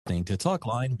listening to Talk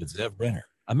Line with Zev Brenner,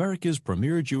 America's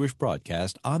premier Jewish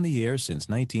broadcast on the air since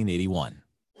 1981.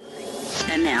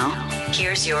 And now,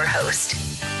 here's your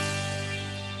host.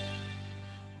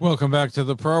 Welcome back to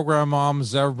the program. I'm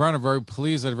Zev Brenner. Very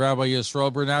pleased that Rabbi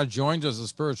Yisrael Bernat joined us as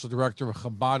spiritual director of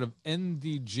Chabad of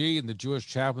NDG and the Jewish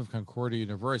chaplain of Concordia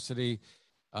University.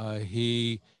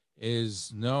 He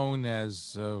is known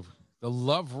as the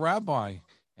Love Rabbi,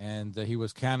 and he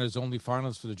was Canada's only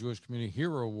finalist for the Jewish Community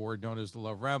Hero Award, known as the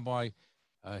Love Rabbi.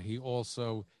 He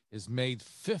also has made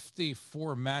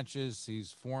 54 matches.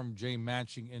 He's formed J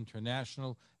Matching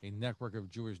International, a network of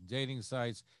Jewish dating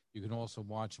sites. You can also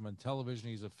watch him on television.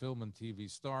 He's a film and TV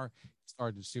star. He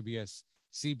starred in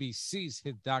CBC's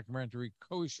hit documentary,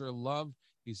 Kosher Love.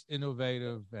 He's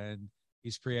innovative and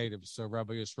he's creative. So,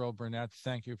 Rabbi Yisrael Bernat,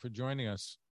 thank you for joining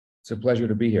us. It's a pleasure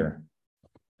to be here.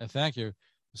 Thank you.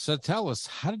 So tell us,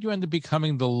 how did you end up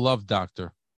becoming the love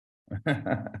doctor?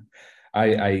 The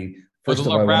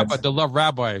love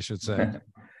rabbi, I should say.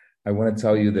 I want to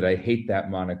tell you that I hate that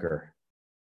moniker.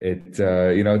 It's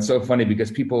so funny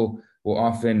because people will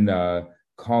often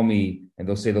call me and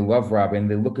they'll say the love rabbi,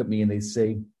 and they look at me and they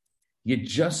say, you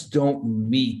just don't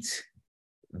meet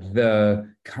the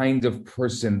kind of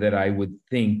person that I would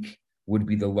think would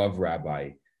be the love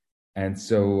rabbi. And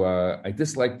so I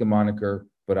dislike the moniker,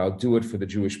 but I'll do it for the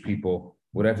Jewish people.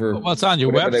 Whatever. Well, it's on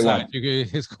your website.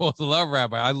 It's called the Love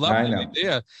Rabbi. I love the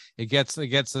idea. It gets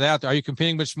it out there. Are you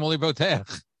competing with Shmuley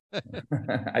Boteach?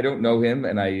 I don't know him,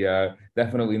 and I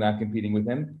definitely not competing with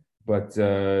him. But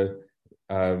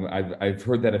I've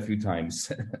heard that a few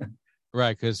times.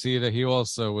 Right, because he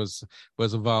also was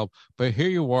involved. But here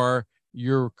you are.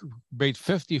 You're made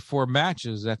 54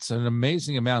 matches. That's an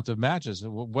amazing amount of matches.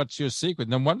 What's your secret?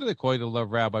 No wonder they call you the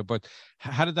Love Rabbi. But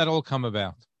how did that all come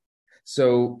about?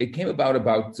 So it came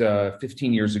about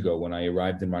 15 years ago when I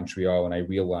arrived in Montreal, and I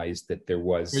realized that there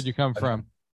was... Where'd you come from?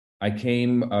 I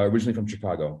came originally from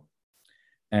Chicago,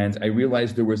 and I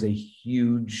realized there was a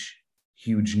huge,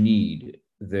 huge need.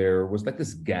 There was like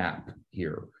this gap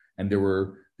here, and there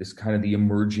were this kind of the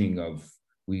emerging of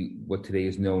what today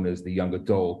is known as the young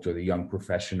adult or the young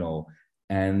professional,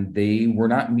 and they were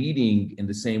not meeting in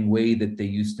the same way that they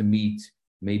used to meet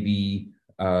maybe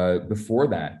before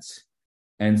that.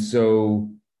 And so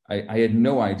I had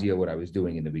no idea what I was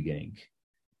doing in the beginning,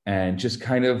 and just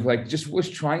kind of just was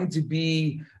trying to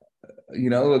be,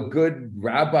 a good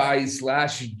rabbi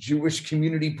 / Jewish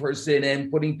community person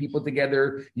and putting people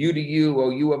together, you to you, oh,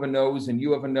 you have a nose and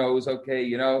you have a nose. Okay.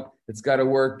 It's got to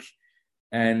work.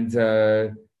 And,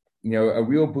 a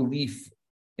real belief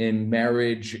in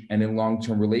marriage and in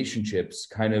long-term relationships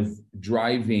kind of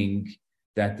driving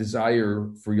that desire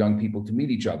for young people to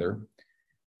meet each other.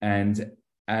 And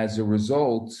as a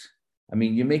result,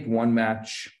 you make one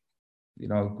match,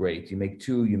 great. You make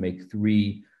two, you make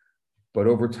three. But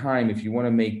over time, if you want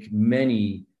to make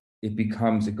many,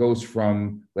 it goes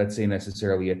from, let's say,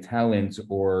 necessarily a talent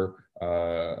or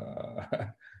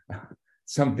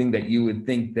something that you would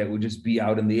think that would just be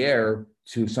out in the air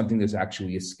to something that's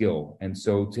actually a skill. And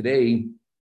so today,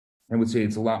 I would say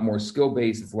it's a lot more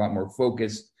skill-based, it's a lot more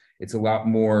focused, it's a lot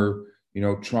more,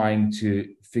 trying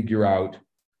to figure out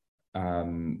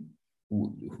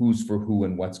who's for who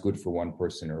and what's good for one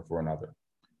person or for another.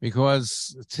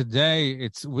 Because today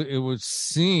it would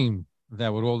seem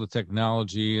that with all the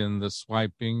technology and the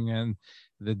swiping and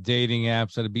the dating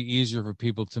apps, that it'd be easier for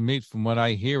people to meet. From what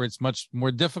I hear, it's much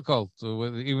more difficult.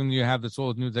 So even you have this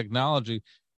all new technology,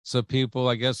 so people,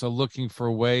 I guess, are looking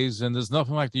for ways, and there's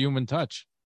nothing like the human touch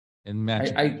in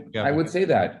matching. I would say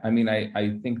that. I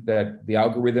think that the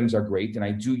algorithms are great, and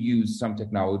I do use some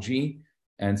technology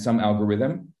and some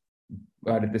algorithm,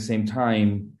 but at the same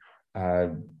time,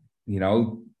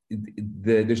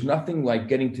 there's nothing like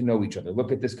getting to know each other.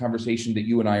 Look at this conversation that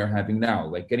you and I are having now,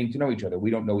 like getting to know each other. We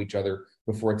don't know each other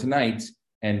before tonight,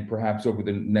 and perhaps over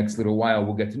the next little while,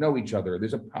 we'll get to know each other.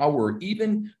 There's a power,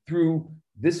 even through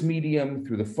this medium,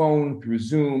 through the phone, through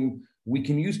Zoom. We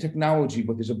can use technology,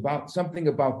 but there's something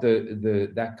about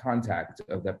that contact,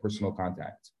 of that personal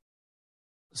contact.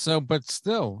 So, but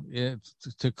still,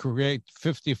 to create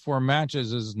 54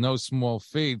 matches is no small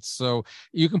feat. So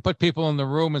you can put people in the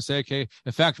room and say, okay,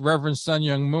 in fact, Reverend Sun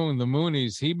Young Moon, the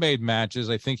Moonies, he made matches.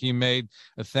 I think he made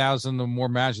 1,000 or more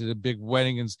matches at a big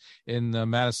wedding in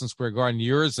Madison Square Garden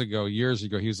years ago. He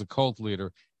was a cult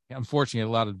leader. Unfortunately,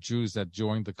 a lot of Jews that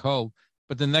joined the cult,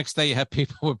 but the next day you have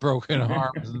people with broken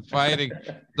arms and fighting.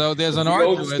 So there's an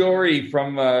old story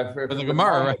from the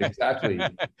Gemara, right? Exactly.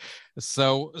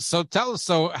 So tell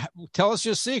us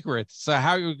your secret. So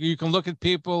how you can look at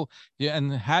people,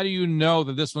 and how do you know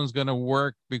that this one's going to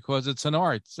work, because it's an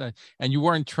art, and you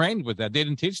weren't trained with that. They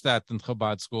didn't teach that in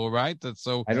Chabad school, right?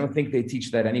 I don't think they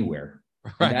teach that anywhere.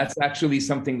 Right. And that's actually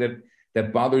something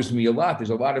that bothers me a lot. There's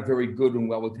a lot of very good and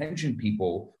well-intentioned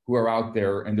people who are out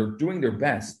there, and they're doing their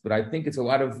best, but I think it's a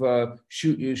lot of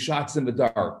shots in the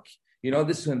dark,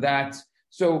 this and that.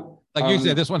 So, like you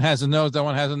said, this one has a nose, that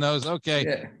one has a nose. Okay,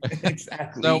 yeah,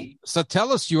 exactly. So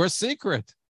tell us your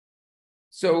secret.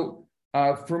 So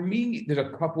for me, there's a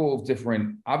couple of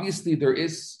different. Obviously, there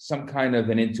is some kind of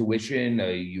an intuition.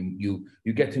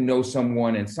 You get to know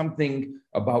someone, and something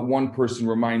about one person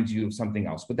reminds you of something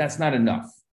else, but that's not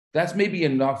enough. That's maybe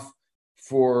enough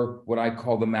for what I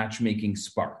call the matchmaking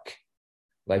spark.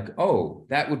 Like, oh,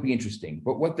 that would be interesting.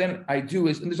 But what then I do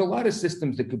is, and there's a lot of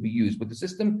systems that could be used, but the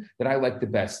system that I like the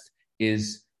best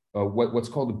is what's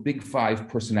called the Big Five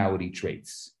personality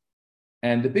traits.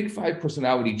 And the Big Five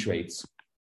personality traits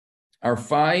are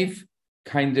 5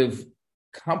 kind of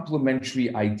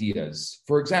complementary ideas.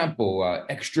 For example,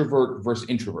 extrovert versus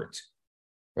introvert,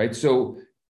 right? So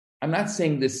I'm not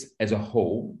saying this as a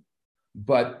whole,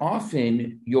 but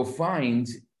often you'll find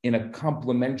in a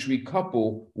complementary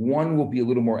couple, one will be a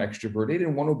little more extroverted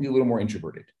and one will be a little more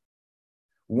introverted.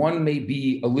 One may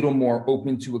be a little more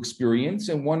open to experience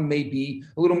and one may be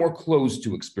a little more closed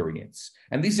to experience.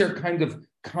 And these are kind of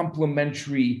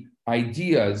complementary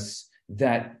ideas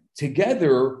that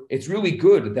together, it's really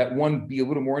good that one be a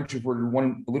little more introverted,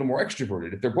 one a little more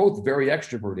extroverted. If they're both very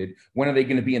extroverted, when are they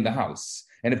going to be in the house?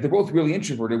 And if they're both really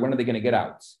introverted, when are they going to get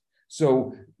out?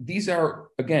 So these are,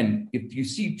 again, if you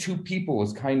see 2 people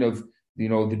as kind of,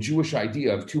 the Jewish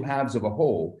idea of 2 halves of a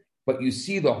whole, but you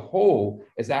see the whole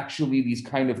as actually these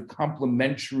kind of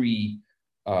complementary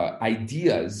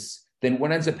ideas, then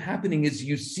what ends up happening is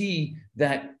you see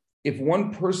that if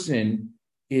one person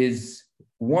is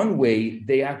one way,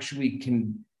 they actually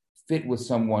can fit with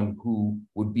someone who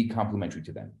would be complementary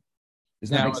to them. Does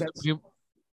that make sense?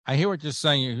 I hear what you're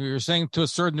saying. You're saying to a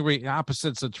certain degree,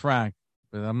 opposites attract.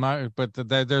 But I'm not. But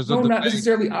there's not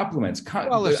necessarily opposites.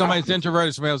 Well, if somebody's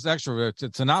introverted, somebody else extrovert,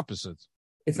 it's an opposite.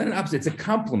 It's not an opposite. It's a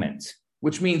complement,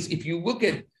 which means if you look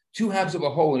at 2 halves of a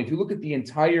whole, and if you look at the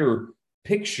entire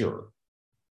picture,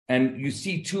 and you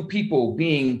see 2 people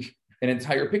being an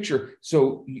entire picture,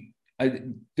 so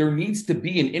there needs to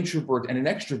be an introvert and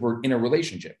an extrovert in a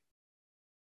relationship.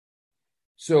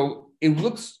 So it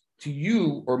looks to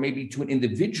you, or maybe to an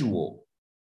individual,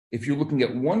 if you're looking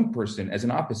at one person as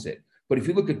an opposite. But if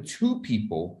you look at 2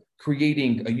 people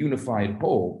creating a unified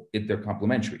whole, they're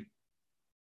complementary.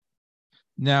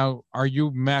 Now, are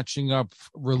you matching up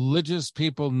religious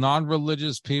people,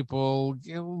 non-religious people?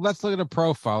 Let's look at a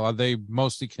profile. Are they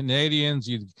mostly Canadians?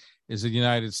 Is it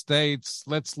United States?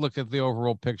 Let's look at the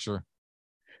overall picture.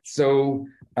 So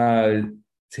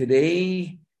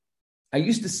today, I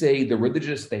used to say the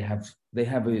religious, they have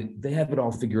it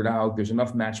all figured out. There's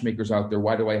enough matchmakers out there.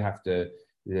 Why do I have to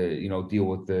deal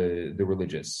with the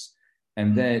religious?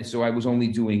 And then, so I was only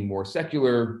doing more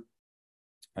secular,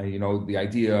 the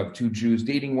idea of 2 Jews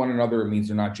dating one another, it means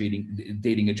they're not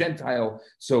dating a Gentile.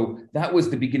 So that was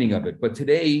the beginning of it. But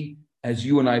today, as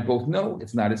you and I both know,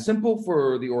 it's not as simple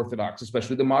for the Orthodox,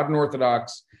 especially the modern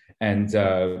Orthodox. And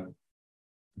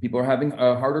people are having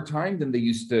a harder time than they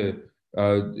used to.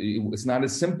 It's not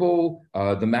as simple.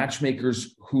 The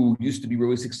matchmakers who used to be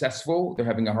really successful, they're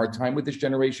having a hard time with this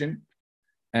generation.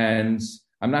 And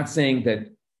I'm not saying that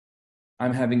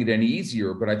I'm having it any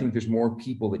easier, but I think there's more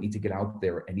people that need to get out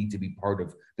there and need to be part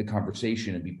of the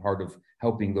conversation and be part of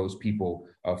helping those people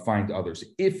find others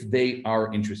if they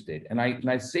are interested. And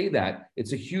I say that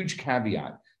it's a huge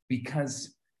caveat,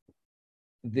 because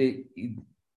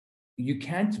you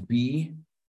can't be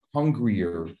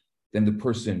hungrier than the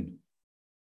person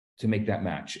to make that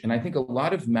match. And I think a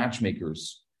lot of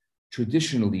matchmakers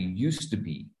traditionally used to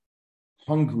be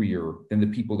hungrier than the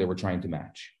people they were trying to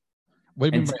match.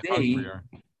 What do you mean by hungrier?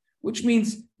 Which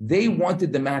means they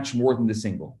wanted the match more than the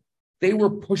single. They were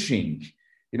pushing.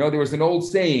 There was an old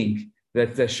saying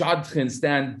that the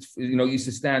Shadchan used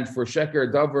to stand for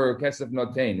Sheker, Dover, Kesef,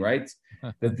 Notain, right?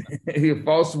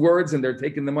 False words, and they're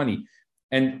taking the money.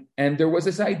 And there was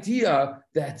this idea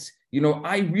that,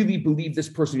 I really believe this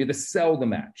person, you had to sell the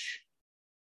match.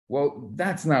 Well,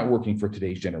 that's not working for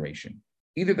today's generation.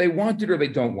 Either they want it or they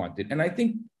don't want it. And I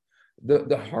think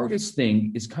the hardest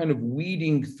thing is kind of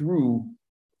weeding through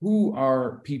who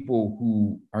are people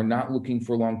who are not looking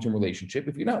for a long-term relationship.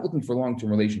 If you're not looking for a long-term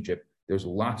relationship, there's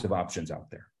lots of options out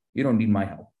there. You don't need my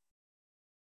help.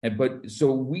 But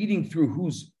so weeding through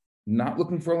who's not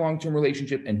looking for a long-term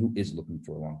relationship and who is looking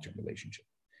for a long-term relationship.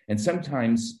 And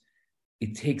sometimes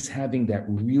it takes having that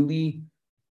really,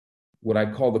 what I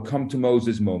call the come to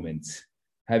Moses moment,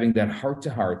 having that heart to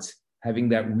heart, having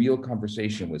that real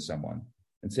conversation with someone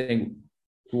and saying,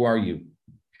 who are you?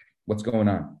 What's going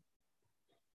on?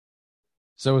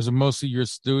 So is it mostly your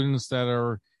students that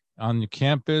are on the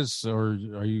campus, or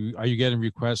are you getting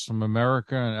requests from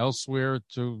America and elsewhere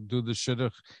to do the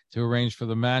shidduch, to arrange for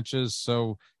the matches?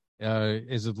 So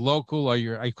is it local?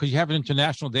 Because you have an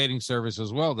international dating service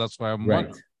as well. That's why I'm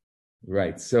wondering.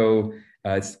 Right. So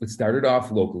it started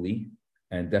off locally,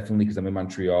 and definitely because I'm in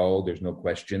Montreal, there's no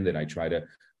question that I try to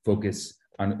focus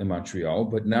on in Montreal.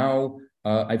 But now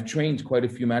I've trained quite a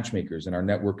few matchmakers, and our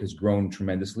network has grown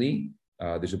tremendously.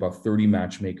 There's about 30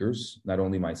 matchmakers, not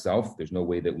only myself. There's no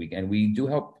way that we do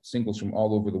help singles from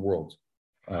all over the world.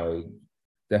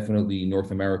 Definitely North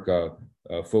America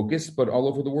focused, but all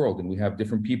over the world. And we have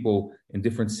different people in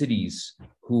different cities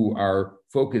who are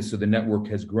focused. So the network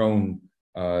has grown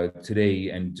today,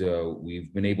 and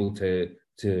we've been able to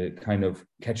kind of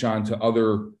catch on to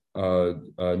other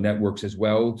networks as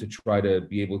well to try to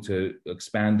be able to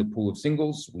expand the pool of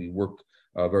singles. We work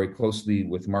very closely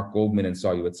with Mark Goldman and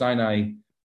Saw You at Sinai,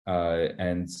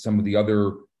 and some of the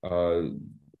other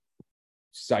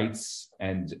sites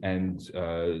and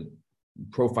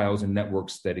profiles and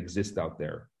networks that exist out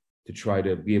there to try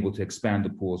to be able to expand the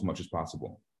pool as much as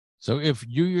possible. So if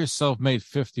you yourself made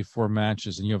 54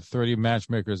 matches and you have 30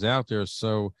 matchmakers out there,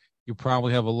 so you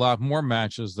probably have a lot more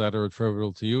matches that are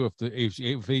attributable to you.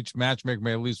 If each matchmaker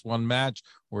made at least one match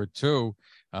or two,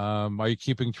 are you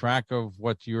keeping track of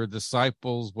what your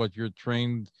disciples, what your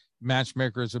trained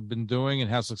matchmakers have been doing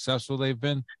and how successful they've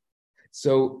been?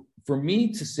 So for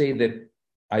me to say that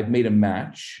I've made a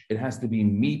match, it has to be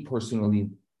me personally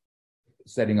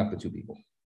setting up the two people.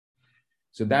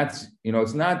 So that's,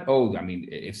 it's not,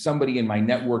 if somebody in my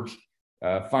network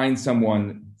finds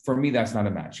someone, for me, that's not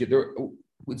a match.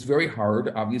 It's very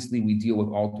hard. Obviously, we deal with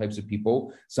all types of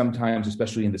people. Sometimes,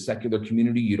 especially in the secular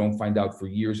community, you don't find out for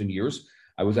years and years.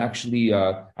 I was actually,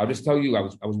 I'll just tell you, I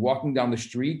was walking down the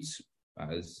street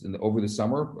over the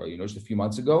summer, just a few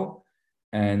months ago,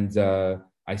 and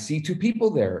I see two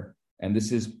people there. And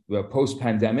this is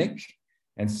post-pandemic.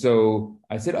 And so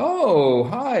I said, oh,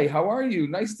 hi, how are you?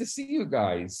 Nice to see you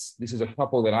guys. This is a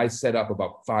couple that I set up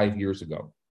about 5 years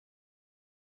ago.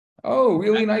 Oh,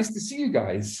 really nice to see you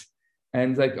guys.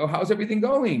 And like, oh, how's everything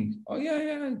going? Oh,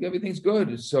 yeah, everything's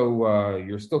good. So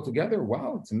you're still together?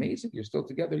 Wow, it's amazing. You're still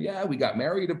together. Yeah, we got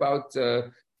married about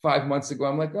 5 months ago.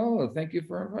 I'm like, oh, thank you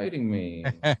for inviting me.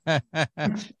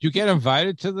 You get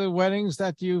invited to the weddings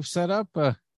that you've set up?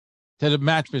 To the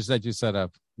matches that you set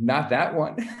up? Not that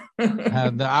one.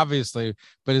 Obviously.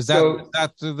 But is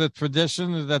that the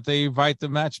tradition that they invite the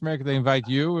matchmaker? They invite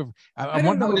you? I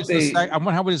wonder how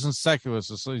it is in secular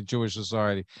Jewish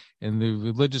society. In the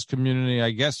religious community,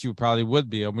 I guess you probably would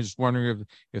be. I'm just wondering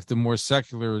if the more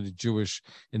secular Jewish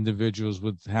individuals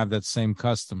would have that same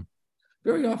custom.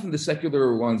 Very often the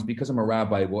secular ones, because I'm a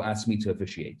rabbi, will ask me to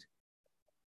officiate.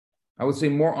 I would say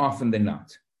more often than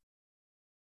not.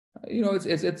 But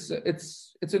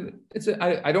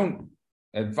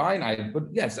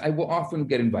yes, I will often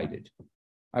get invited.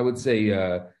 I would say,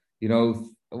 a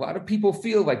lot of people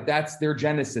feel like that's their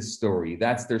Genesis story.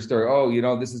 That's their story.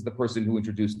 Oh, this is the person who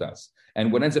introduced us.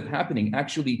 And what ends up happening,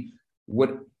 actually,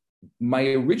 what my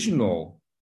original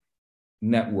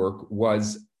network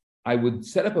was, I would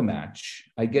set up a match,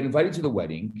 I'd get invited to the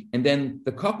wedding, and then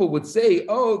the couple would say,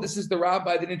 oh, this is the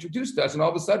rabbi that introduced us. And all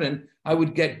of a sudden, I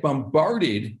would get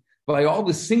bombarded by all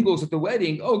the singles at the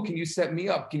wedding. Oh, can you set me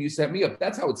up? Can you set me up?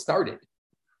 That's how it started.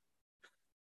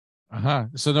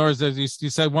 So in other words, you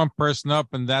set one person up,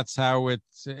 and that's how it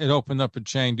opened up a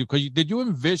chain. Did you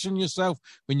envision yourself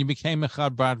when you became a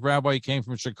Chabad rabbi, you came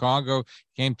from Chicago,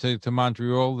 came to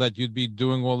Montreal, that you'd be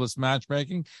doing all this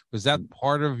matchmaking? Was that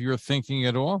part of your thinking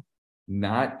at all?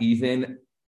 Not even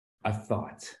a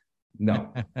thought.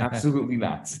 No, absolutely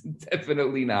not.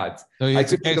 Definitely not. So I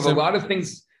could think of a lot of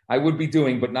things I would be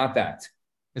doing, but not that.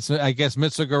 It's, I guess,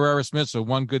 mitzvah gereris mitzvah.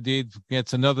 One good deed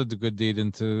gets another good deed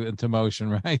into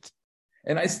motion, right?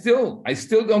 And I still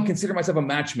don't consider myself a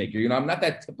matchmaker. I'm not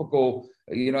that typical.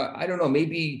 I don't know.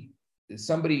 Maybe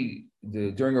somebody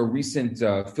during a recent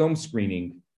film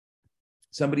screening,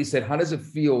 somebody said, "How does it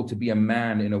feel to be a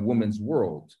man in a woman's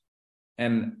world?"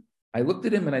 And I looked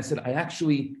at him and I said,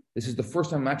 this is the first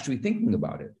time I'm actually thinking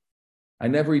about it. I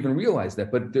never even realized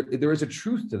that, but there is a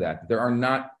truth to that. I'm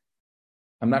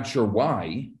not sure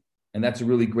why, and that's a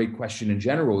really great question in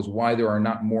general, is why there are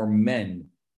not more men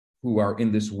who are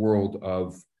in this world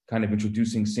of kind of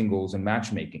introducing singles and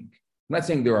matchmaking. I'm not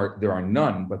saying there are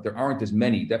none, but there aren't as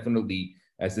many. Definitely,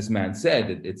 as this man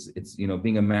said, it's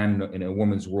being a man in a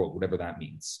woman's world, whatever that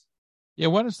means. Yeah,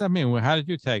 what does that mean? How did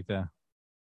you take that?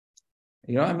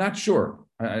 I'm not sure.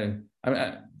 I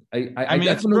mean,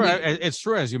 it's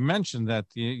true, as you mentioned, that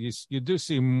you do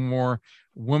see more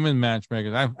women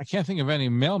matchmakers. I can't think of any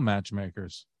male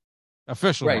matchmakers,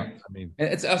 official right. ones, I mean, and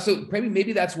it's also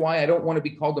maybe that's why I don't want to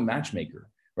be called a matchmaker,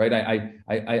 right?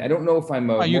 I don't know if I'm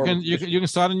a. You can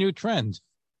start a new trend.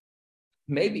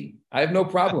 Maybe I have no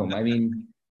problem. I mean,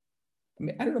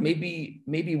 I don't know.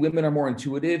 Maybe women are more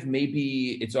intuitive.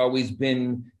 Maybe it's always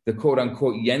been the quote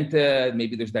unquote yenta.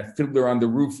 Maybe there's that fiddler on the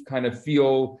roof kind of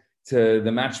feel to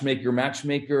the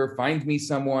matchmaker. Find me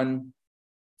someone.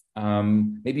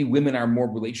 Maybe women are more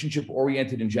relationship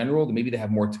oriented in general. Maybe they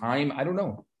have more time. I don't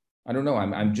know.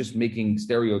 I'm just making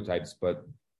stereotypes, but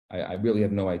I really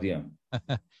have no idea.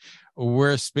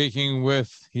 We're speaking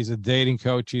with, he's a dating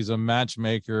coach, he's a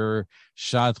matchmaker,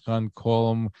 shadchan,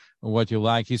 call him what you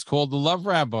like. He's called the Love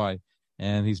Rabbi,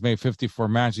 and he's made 54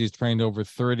 matches. He's trained over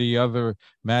 30 other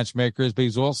matchmakers, but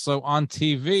he's also on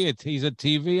TV. He's a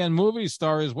TV and movie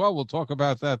star as well. We'll talk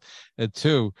about that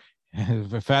too.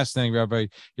 Fascinating, Rabbi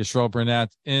Yisrael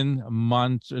Burnett in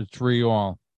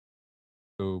Montreal.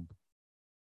 You're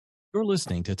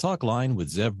listening to Talk Line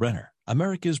with Zev Brenner,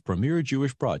 America's premier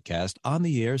Jewish broadcast, on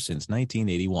the air since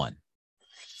 1981.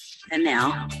 And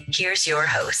now, here's your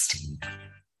host.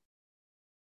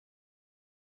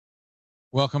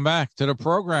 Welcome back to the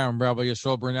program. Rabbi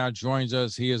Yisrael Burnett joins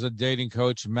us. He is a dating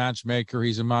coach, matchmaker.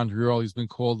 He's in Montreal. He's been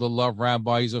called the Love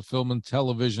Rabbi. He's a film and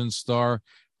television star,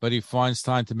 but he finds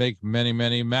time to make many,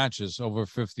 many matches. Over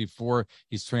 54.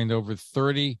 He's trained over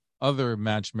 30 other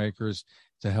matchmakers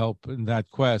to help in that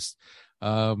quest.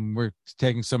 We're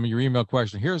taking some of your email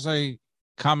questions. Here's a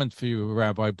comment for you,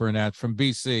 Rabbi Burnett from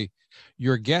BC.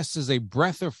 Your guest is a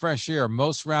breath of fresh air.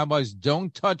 Most rabbis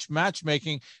don't touch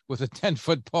matchmaking with a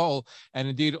 10-foot pole, and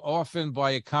indeed often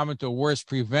by a comment or worse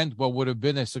prevent what would have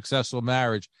been a successful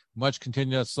marriage. Much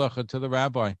continued tzlacha to the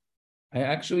rabbi. I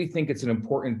actually think it's an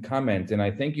important comment, and I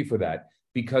thank you for that,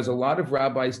 because a lot of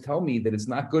rabbis tell me that it's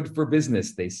not good for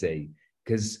business, they say,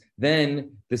 because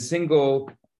then the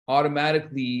single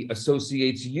automatically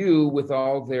associates you with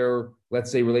all their,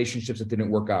 let's say, relationships that didn't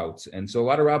work out. And so a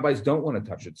lot of rabbis don't want to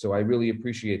touch it. So I really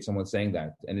appreciate someone saying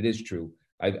that. And it is true.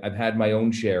 I've had my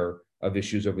own share of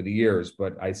issues over the years,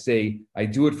 but I say I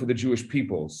do it for the Jewish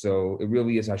people. So it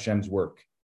really is Hashem's work.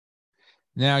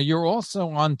 Now, you're also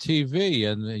on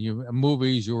TV and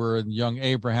movies. You were in Young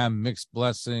Abraham, Mixed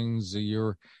Blessings.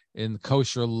 You're in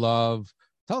Kosher Love.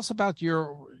 Tell us about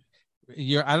your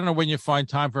I don't know when you find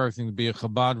time for everything, to be a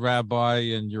Chabad rabbi,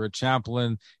 and you're a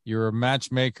chaplain, you're a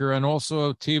matchmaker, and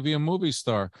also a TV and movie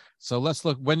star. So let's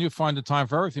look when you find the time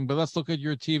for everything, but let's look at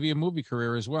your TV and movie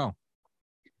career as well.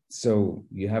 So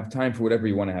you have time for whatever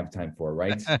you want to have time for,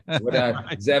 right?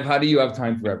 Zev, how do you have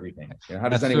time for everything? How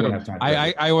does anyone have time for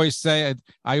everything? I always say,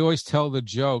 I always tell the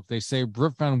joke. They say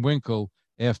Rip Van Winkle,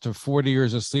 after 40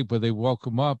 years of sleep, when they woke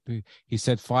him up, he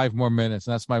said 5 more minutes.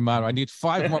 And that's my motto. I need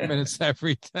 5 more minutes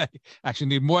every day. Actually,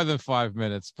 need more than 5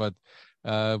 minutes, but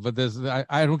there's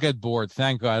I don't get bored.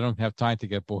 Thank God, I don't have time to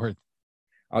get bored.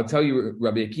 I'll tell you,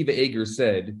 Rabbi Akiva Eger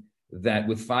said that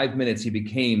with 5 minutes, he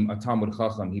became a Talmud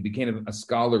Chacham. He became a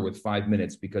scholar with 5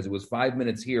 minutes, because it was 5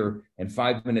 minutes here and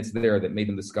 5 minutes there that made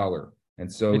him the scholar.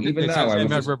 And so even now, I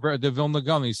remember the Vilna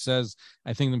Gaon, he says,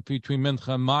 I think between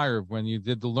Mincha and Meyer, when you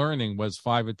did the learning, was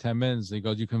 5 or 10 minutes. He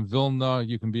goes, you can Vilna,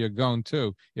 you can be a Gaon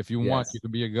too. If you want, you can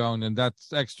be a Gaon. And that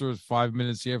extra 5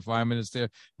 minutes here, 5 minutes there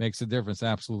makes a difference.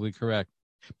 Absolutely correct.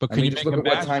 But can you just look at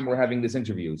what time we're having this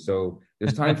interview? So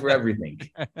there's time for everything.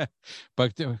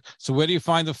 But so where do you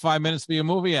find the 5 minutes to be a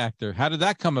movie actor? How did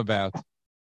that come about?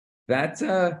 That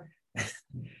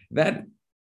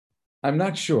I'm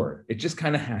not sure. It just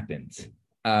kind of happened.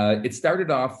 It started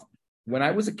off when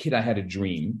I was a kid. I had a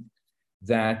dream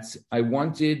that I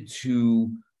wanted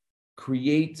to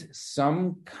create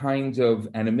some kind of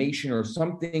animation or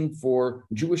something for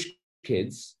Jewish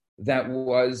kids that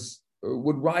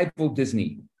would rival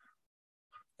Disney.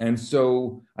 And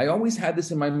so I always had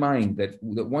this in my mind that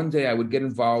one day I would get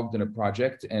involved in a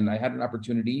project, and I had an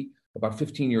opportunity about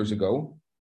 15 years ago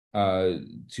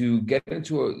to get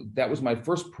into that was my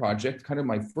first project, kind of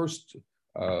my first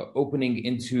opening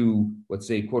into, let's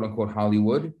say, quote unquote,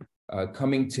 Hollywood,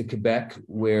 coming to Quebec,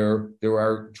 where there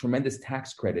are tremendous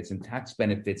tax credits and tax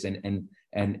benefits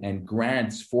and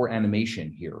grants for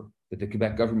animation here that the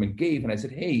Quebec government gave. And I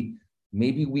said, hey,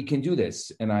 maybe we can do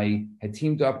this. And I had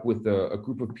teamed up with a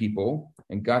group of people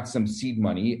and got some seed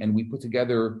money, and we put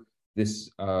together this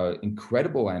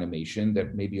incredible animation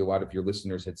that maybe a lot of your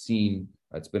listeners had seen.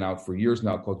 It's been out for years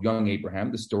now, called Young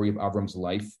Abraham, the story of Avram's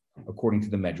life according to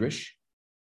the Medrash.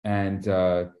 And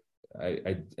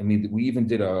I mean, we even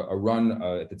did a run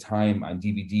at the time on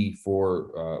DVD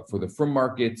for the Frum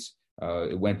Market.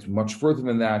 It went much further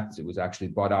than that. It was actually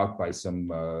bought out by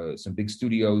some big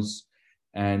studios,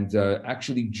 and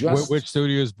actually just which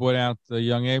studios bought out the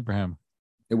Young Abraham?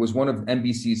 It was one of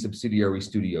NBC's subsidiary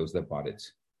studios that bought it.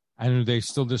 And are they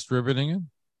still distributing it?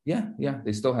 Yeah,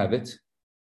 they still have it.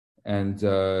 And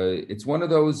it's one of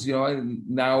those,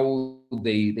 now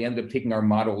they ended up taking our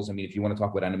models. I mean, if you want to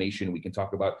talk about animation, we can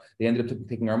talk about, they ended up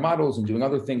taking our models and doing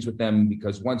other things with them,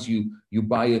 because once you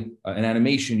buy an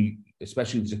animation,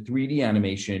 especially if it's a 3D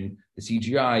animation, the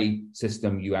CGI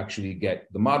system, you actually get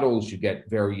the models, you get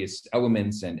various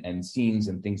elements and scenes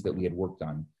and things that we had worked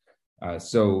on.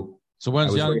 So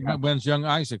when's Young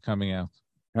Isaac coming out?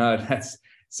 After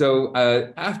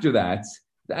that,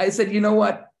 I said, you know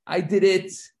what? I did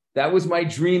it. That was my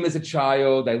dream as a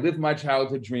child. I lived my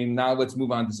childhood dream. Now let's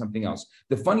move on to something else.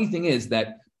 The funny thing is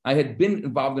that I had been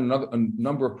involved in a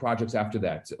number of projects after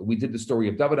that. We did the story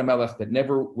of David HaMelech that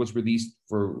never was released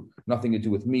for nothing to do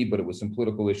with me, but it was some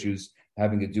political issues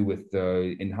having to do with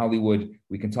in Hollywood.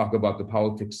 We can talk about the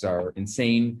politics are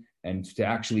insane, and to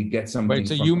actually get something. Wait,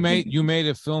 so you made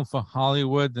a film for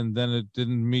Hollywood and then it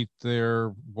didn't meet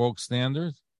their woke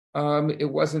standards? It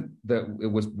wasn't that it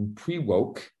was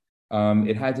pre-woke.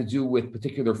 It had to do with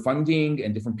particular funding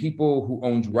and different people who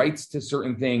owned rights to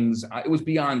certain things. It was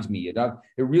beyond me. It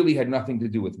really had nothing to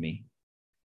do with me.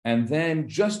 And then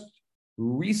just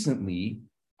recently,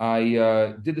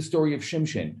 I did the story of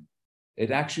Shimshin.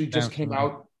 It actually just came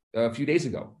out a few days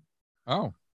ago.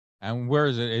 Oh, and where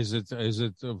is it? Is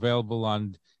it available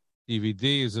on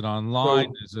DVD? Is it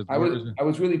online? I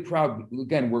was really proud.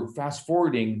 Again, we're fast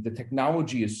forwarding. The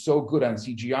technology is so good on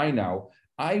CGI now.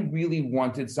 I really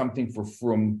wanted something for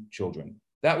Frum children.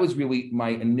 That was really my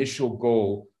initial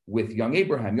goal with Young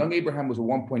Abraham. Young Abraham was a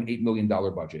 $1.8 million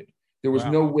budget. There was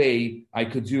no way I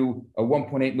could do a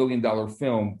 $1.8 million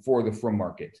film for the Frum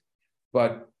market.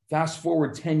 But fast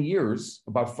forward 10 years,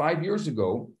 about 5 years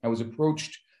ago, I was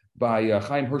approached by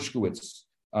Chaim Hershkowitz,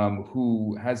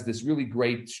 who has this really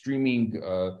great streaming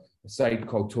site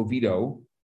called Tovido.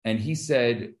 And he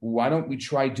said, why don't we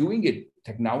try doing it?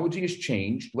 Technology has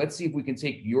changed. Let's see if we can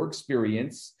take your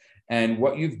experience and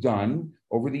what you've done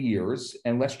over the years,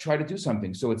 and let's try to do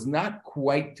something. So it's not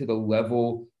quite to the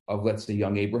level of, let's say,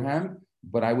 Young Abraham,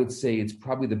 but I would say it's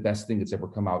probably the best thing that's ever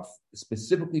come out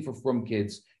specifically for Frum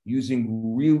kids, using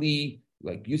the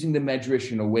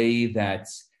Medrash in a way that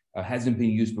hasn't been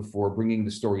used before, bringing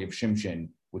the story of Shimshin,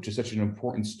 which is such an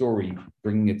important story,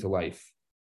 bringing it to life.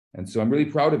 And so I'm really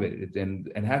proud of it.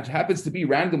 And it happens to be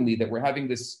randomly that we're having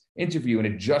this interview, and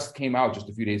it just came out just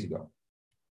a few days ago.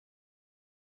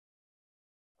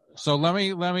 So let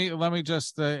me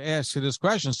just ask you this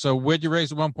question. So where'd you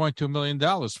raise $1.2 million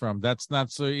from? That's not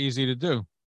so easy to do.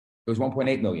 It was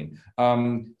 $1.8 million.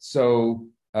 So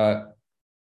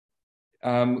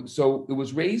it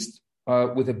was raised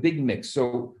with a big mix.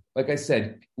 So like I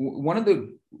said, one of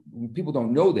the people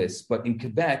don't know this, but in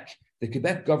Quebec, the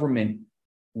Quebec government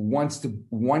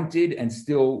wanted and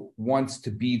still wants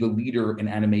to be the leader in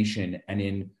animation, and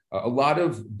in a lot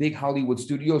of big Hollywood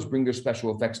studios bring their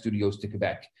special effects studios to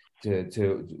Quebec,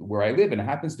 to where I live. And it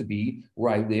happens to be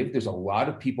where I live. There's a lot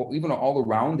of people, even all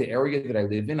around the area that I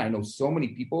live in. I know so many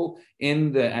people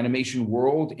in the animation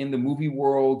world, in the movie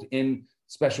world, in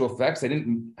special effects.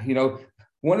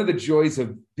 One of the joys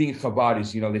of being Chabad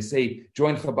is, they say,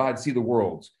 join Chabad, see the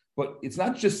world. But it's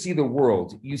not just see the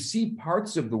world. You see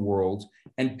parts of the world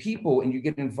and people, and you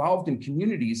get involved in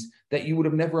communities that you would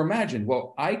have never imagined.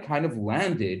 Well, I kind of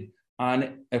landed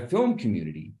on a film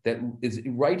community that is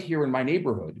right here in my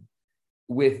neighborhood,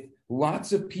 with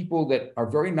lots of people that are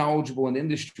very knowledgeable in the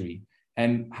industry,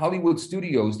 and Hollywood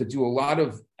studios that do a lot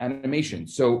of animation.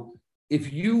 So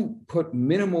if you put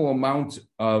minimal amount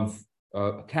of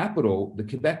capital, the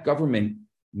Quebec government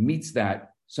meets that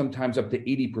sometimes up to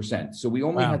 80%. So we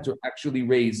only had to actually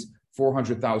raise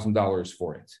 $400,000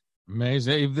 for it.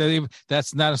 Amazing.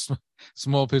 That's not a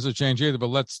small piece of change either. But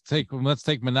let's take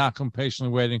Menachem,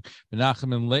 patiently waiting.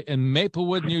 Menachem in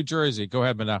Maplewood, New Jersey. Go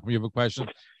ahead, Menachem. You have a question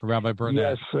for Rabbi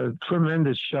Burnett? Yes, a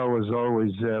tremendous show as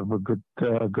always. Good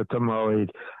to Moed.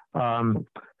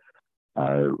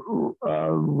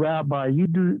 Rabbi, you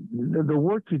do the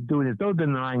work you're doing. There's no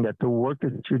denying that the work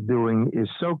that you're doing is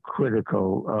so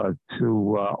critical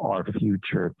to our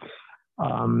future.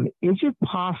 Is it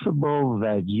possible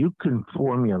that you can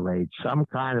formulate some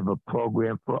kind of a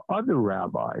program for other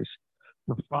rabbis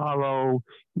to follow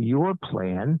your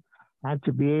plan and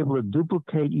to be able to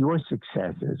duplicate your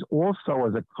successes. Also,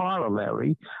 as a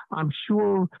corollary, I'm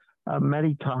sure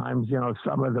many times,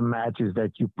 some of the matches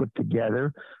that you put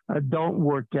together don't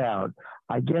work out.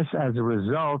 I guess as a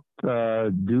result,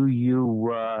 do you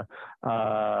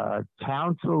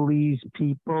counsel these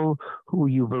people who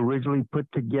you've originally put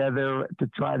together to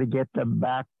try to get them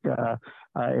back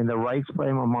in the right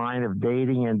frame of mind of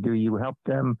dating, and do you help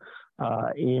them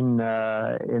in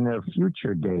their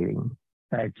future dating?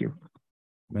 Thank you.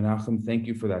 Menachem, thank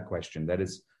you for that question. That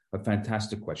is a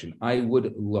fantastic question. I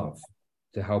would love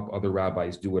to help other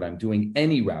rabbis do what I'm doing.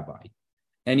 Any rabbi,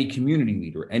 any community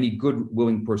leader, any good,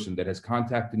 willing person that has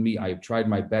contacted me, I have tried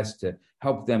my best to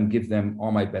help them, give them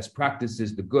all my best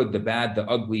practices, the good, the bad, the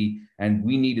ugly, and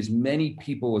we need as many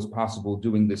people as possible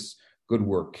doing this good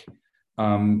work.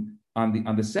 On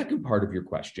the second part of your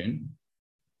question,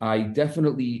 I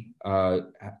definitely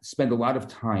spend a lot of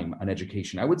time on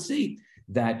education. I would say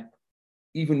that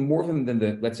even more than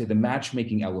the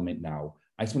matchmaking element now,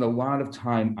 I spend a lot of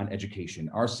time on education.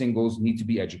 Our singles need to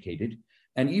be educated.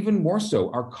 And even more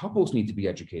so, our couples need to be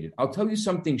educated. I'll tell you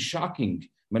something shocking,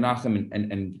 Menachem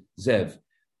and Zev.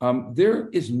 There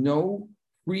is no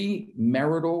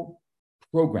premarital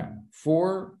program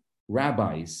for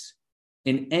rabbis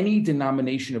in any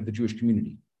denomination of the Jewish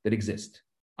community that exists.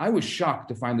 I was shocked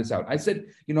to find this out. I said,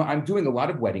 I'm doing a lot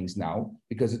of weddings now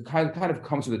because it kind of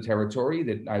comes with the territory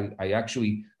that I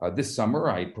actually, this summer,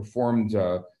 I performed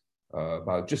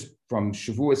about just from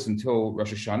Shavuos until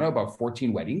Rosh Hashanah, about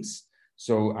 14 weddings.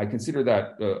 So I consider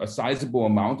that a sizable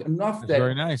amount, enough that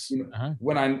very nice.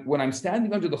 When I'm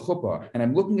standing under the chuppah and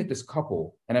I'm looking at this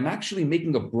couple and I'm actually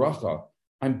making a bracha,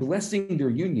 I'm blessing their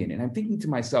union, and I'm thinking to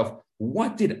myself,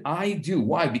 what did I do?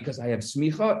 Why? Because I have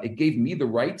smicha. It gave me the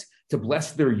right to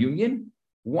bless their union.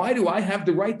 Why do I have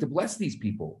the right to bless these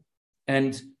people?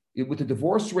 And with the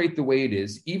divorce rate the way it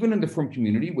is, even in the frum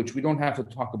community, which we don't have to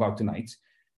talk about tonight.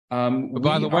 But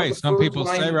by the way, some people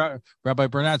say, Rabbi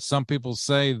Bernat, some people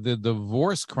say the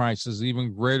divorce crisis is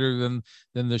even greater than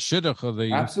the shidduch of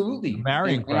the absolutely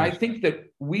marrying and I think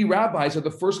that we rabbis are the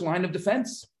first line of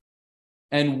defense,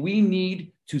 and we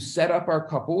need to set up our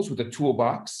couples with a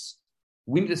toolbox.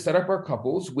 We need to set up our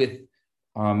couples with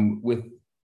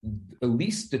at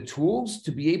least the tools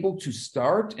to be able to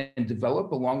start and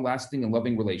develop a long-lasting and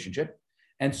loving relationship.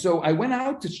 And so I went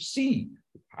out to see.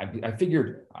 I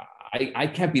figured. I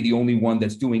can't be the only one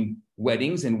that's doing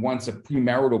weddings and wants a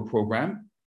premarital program.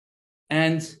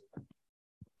 And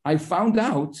I found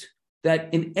out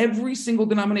that in every single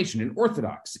denomination, in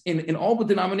Orthodox, in all the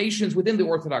denominations within the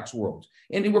Orthodox world,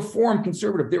 and in Reform,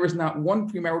 Conservative, there is not one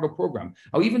premarital program.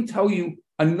 I'll even tell you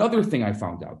another thing I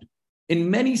found out. In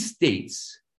many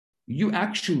states, you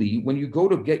actually, when you go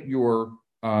to get your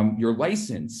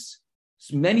license,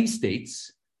 many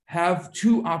states have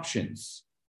two options.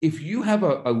 If you have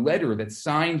a letter that's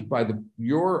signed by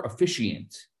your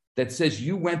officiant that says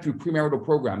you went through premarital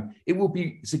program, it will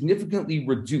be significantly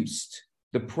reduced,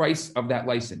 the price of that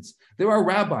license. There are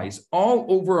rabbis all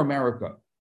over America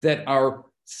that are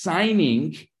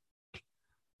signing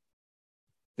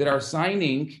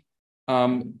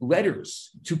letters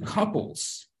to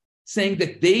couples saying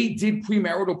that they did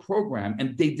premarital program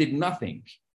and they did nothing.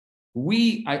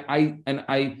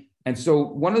 And so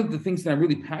one of the things that I'm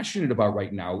really passionate about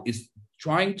right now is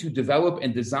trying to develop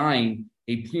and design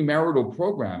a premarital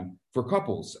program for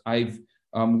couples. I've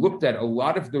looked at a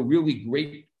lot of the really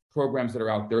great programs that are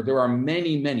out there. There are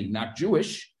many, many, not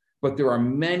Jewish, but there are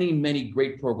many, many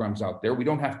great programs out there. We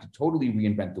don't have to totally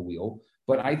reinvent the wheel,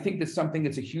 but I think that's something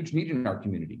that's a huge need in our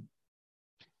community.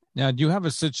 Now, do you have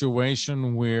a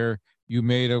situation where you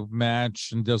made a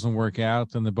match and doesn't work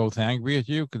out and they're both angry at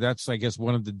you? Because that's, I guess,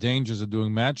 one of the dangers of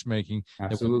doing matchmaking.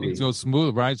 Absolutely. Things go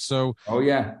smooth, right? So,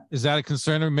 is that a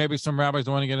concern? Or maybe some rabbis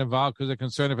don't want to get involved because they're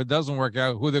concerned if it doesn't work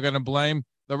out, who they're going to blame?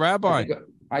 The rabbi.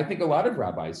 I think a lot of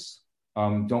rabbis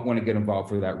don't want to get involved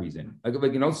for that reason.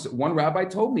 One rabbi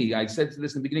told me, I said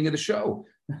this in the beginning of the show,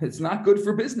 it's not good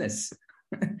for business.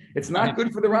 It's not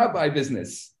good for the rabbi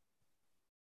business.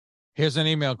 Here's an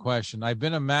email question. I've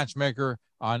been a matchmaker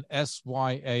on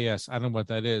SYAS. I don't know what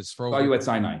that is. Saw you at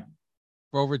Sinai.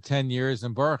 For over 10 years.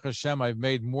 And Baruch Hashem, I've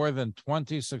made more than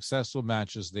 20 successful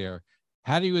matches there.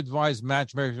 How do you advise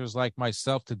matchmakers like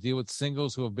myself to deal with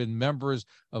singles who have been members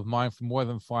of mine for more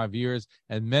than 5 years?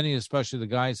 And many, especially the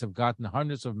guys, have gotten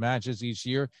hundreds of matches each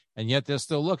year, and yet they're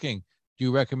still looking. Do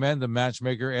you recommend the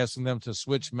matchmaker asking them to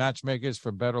switch matchmakers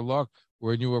for better luck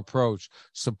or a new approach?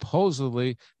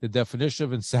 Supposedly, the definition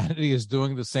of insanity is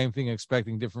doing the same thing,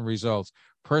 expecting different results.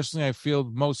 Personally, I feel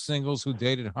most singles who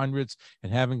dated hundreds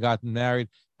and haven't gotten married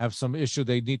have some issue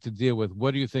they need to deal with.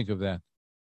 What do you think of that?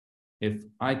 if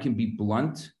I can be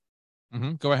blunt,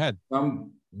 go ahead.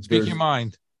 Speak your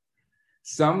mind.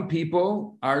 Some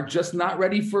people are just not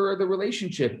ready for the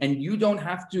relationship, and you don't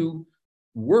have to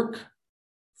work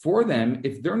for them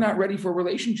if they're not ready for a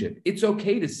relationship. It's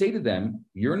okay to say to them,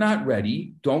 you're not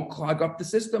ready. Don't clog up the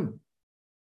system.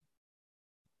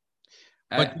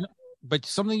 But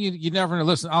something you never know.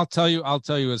 Listen, I'll tell you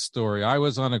a story. I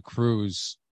was on a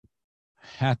cruise,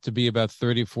 had to be about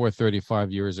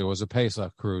 35 years ago. It was a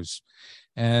Pesach cruise.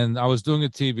 And I was doing a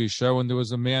TV show, and there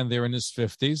was a man there in his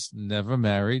 50s, never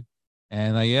married.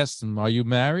 And I asked him, are you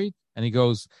married? And he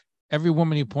goes, every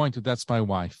woman he pointed, that's my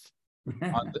wife.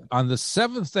 On the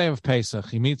seventh day of Pesach,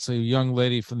 he meets a young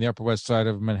lady from the Upper West Side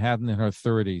of Manhattan in her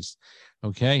 30s.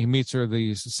 Okay, he meets her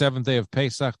the seventh day of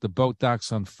Pesach. The boat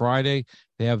docks on Friday.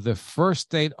 They have their first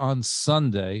date on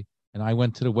Sunday, and I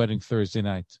went to the wedding Thursday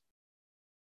night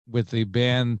with the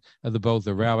band of the boat,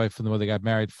 the rabbi from the one they got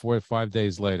married 4 or 5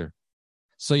 days later.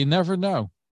 So you never know.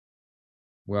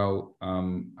 Well,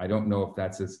 I don't know if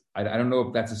that's I don't know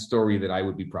if that's a story that I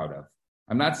would be proud of.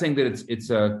 I'm not saying that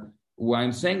it's a. What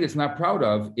I'm saying that's not proud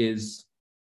of is,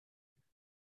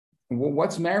 well,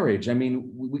 what's marriage? I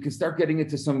mean, we can start getting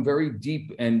into some very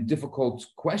deep and difficult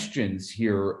questions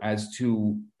here as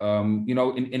to,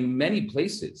 in many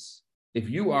places, if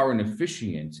you are an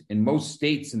officiant in most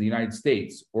states in the United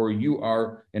States, or you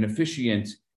are an officiant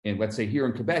in, let's say, here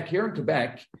in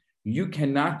Quebec, you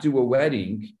cannot do a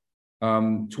wedding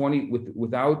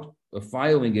without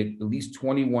filing it at least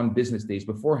 21 business days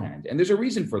beforehand. And there's a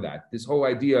reason for that. This whole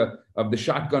idea of the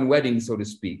shotgun wedding, so to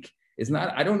speak, is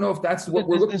not, I don't know if that's what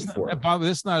we're looking for. Bob,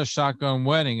 this is not a shotgun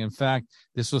wedding. In fact,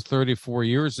 this was 34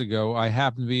 years ago. I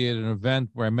happened to be at an event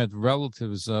where I met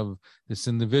relatives of this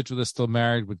individual that's still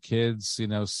married with kids,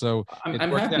 so I'm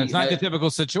happy. It's not a typical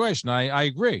situation. I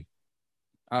agree.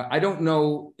 I don't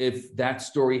know if that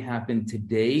story happened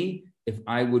today. If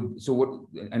I would, so what,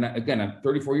 and again, I'm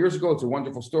 34 years ago. It's a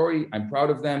wonderful story. I'm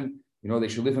proud of them. They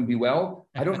should live and be well.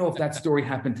 I don't know if that story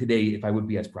happened today, if I would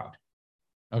be as proud.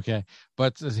 Okay.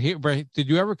 But did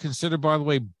you ever consider, by the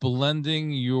way,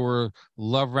 blending your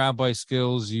love rabbi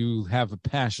skills? You have a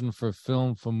passion for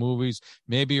film, for movies,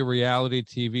 maybe a reality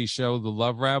TV show, The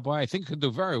Love Rabbi. I think could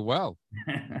do very well.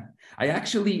 I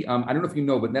actually, I don't know if you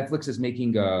know, but Netflix is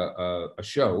making a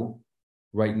show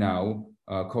right now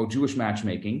called Jewish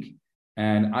Matchmaking.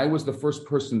 And I was the first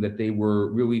person that they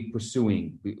were really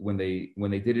pursuing when they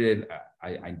did it.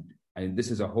 I this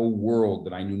is a whole world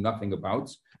that I knew nothing about.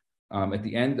 At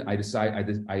the end,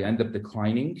 I end up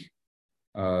declining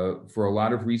for a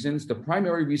lot of reasons. The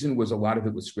primary reason was a lot of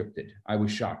it was scripted. I was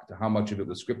shocked at how much of it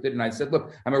was scripted. And I said,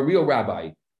 look, I'm a real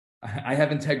rabbi. I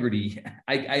have integrity.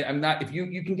 I'm not, if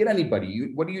you can get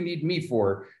anybody, what do you need me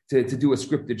for to do a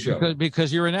scripted show?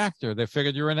 Because you're an actor. They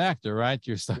figured you're an actor, right?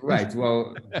 Right.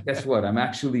 Well, guess what? I'm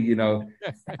actually,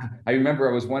 I remember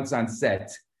I was once on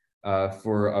set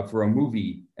for a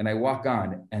movie, and I walk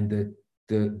on, and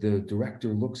the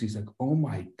director looks, he's like, oh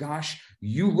my gosh,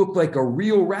 you look like a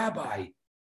real rabbi.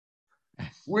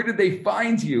 Where did they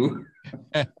find you?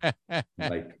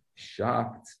 Like,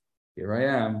 shocked. Here I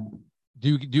am.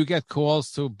 Do you get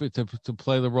calls to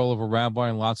play the role of a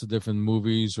rabbi in lots of different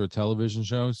movies or television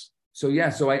shows? So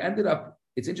I ended up,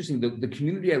 it's interesting, the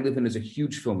community I live in is a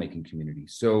huge filmmaking community.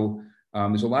 So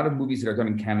there's a lot of movies that are done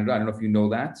in Canada. I don't know if you know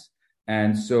that.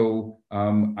 And so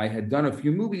I had done a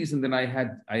few movies, and then I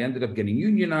ended up getting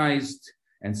unionized.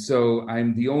 And so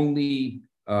I'm the only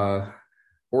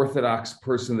Orthodox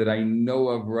person that I know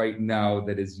of right now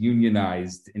that is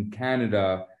unionized in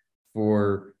Canada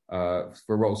for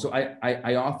roles. So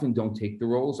I often don't take the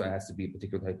roles. It has to be a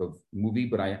particular type of movie,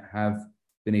 but I have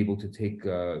been able to take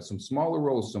some smaller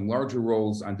roles, some larger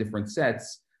roles on different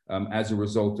sets as a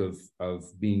result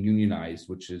of being unionized,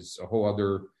 which is a whole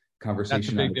other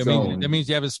conversation on its own. That means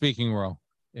you have a speaking role.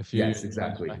 Yes,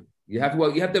 exactly. You have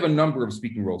to have a number of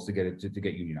speaking roles to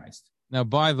get unionized. Now,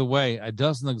 by the way, it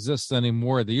doesn't exist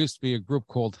anymore. There used to be a group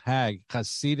called HAG,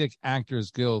 Hasidic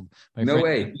Actors Guild. No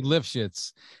way.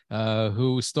 Lifshitz,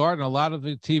 who starred in a lot of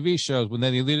the TV shows when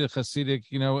they needed a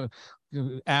Hasidic,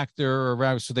 actor or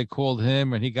rabbi, so they called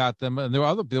him and he got them. And there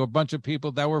were a bunch of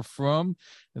people that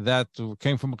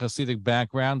came from a Hasidic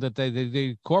background that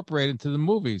they incorporated into the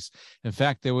movies. In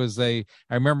fact, I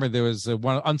remember there was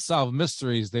one Unsolved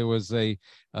Mysteries. There was a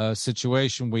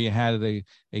situation where you had a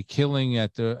killing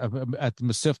at the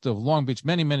Masifta of Long Beach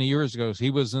many years ago. He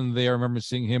was in there. I remember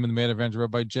seeing him in the Maid of Andrew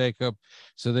Rabbi Jacob.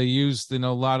 So they used a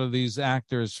lot of these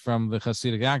actors from the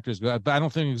Hasidic actors, but I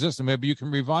don't think it exists. Maybe you can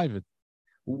revive it.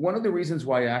 One of the reasons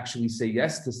why I actually say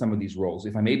yes to some of these roles,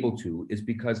 if I'm able to, is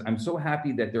because I'm so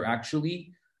happy that they're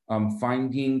actually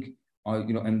finding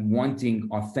and wanting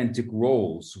authentic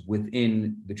roles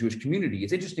within the Jewish community.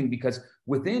 It's interesting because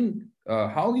within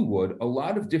Hollywood, a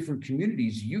lot of different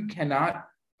communities, you cannot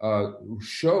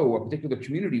show a particular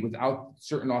community without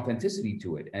certain authenticity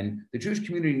to it. And the Jewish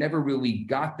community never really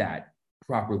got that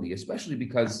properly, especially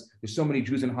because there's so many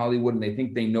Jews in Hollywood and they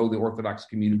think they know the Orthodox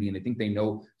community and they think they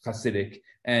know Hasidic.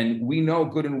 And we know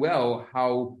good and well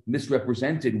how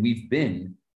misrepresented we've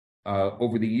been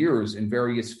over the years in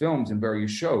various films and various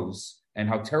shows, and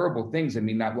how terrible things. I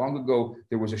mean, not long ago,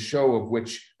 there was a show of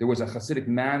which there was a Hasidic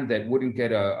man that wouldn't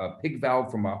get a pig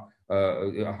valve from a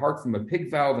heart from a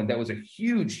pig valve, and that was a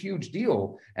huge, huge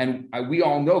deal. And we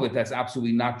all know that that's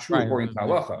absolutely not true according to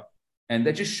halacha. And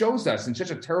that just shows us in such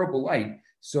a terrible light.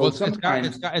 So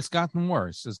sometimes it's gotten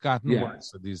worse. It's gotten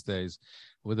worse these days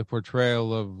with the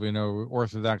portrayal of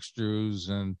Orthodox Jews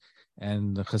and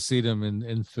the Hasidim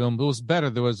in film. It was better.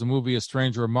 There was a movie, A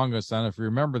Stranger Among Us. I don't know if you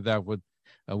remember that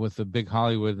with the big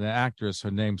Hollywood actress.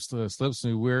 Her name slips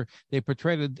me. Where they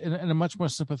portrayed it in a much more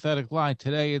sympathetic light.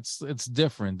 Today, it's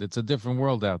different. It's a different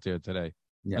world out there today.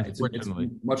 Yeah, it's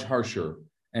much harsher.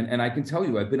 And I can tell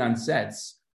you, I've been on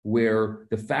sets where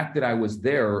the fact that I was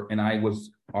there and I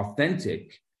was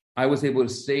authentic, I was able to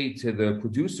say to the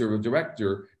producer or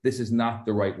director, "This is not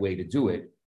the right way to do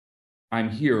it. I'm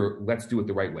here. Let's do it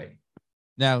the right way."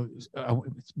 Now,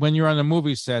 when you're on a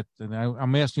movie set, and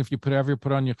I'm asking if you ever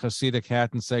put on your Hasidic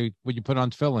hat and say, "Would you put on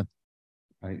tefillin?"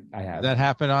 I have. That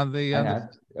happened on the.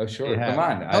 Oh, sure. Come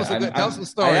on. Tell us the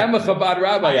story. I am a Chabad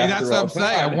rabbi. That's what I'm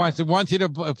saying. I want you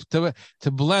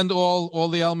to blend all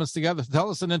the elements together.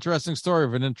 Tell us an interesting story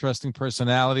of an interesting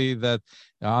personality that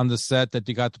on the set that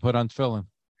you got to put on tefillin.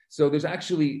 So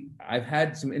I've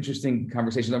had some interesting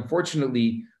conversations.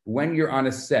 Unfortunately, when you're on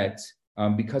a set,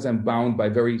 because I'm bound by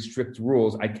very strict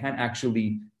rules, I can't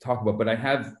actually talk about, but I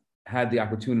have had the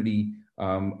opportunity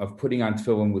of putting on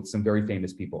tefillin with some very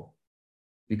famous people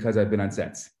because I've been on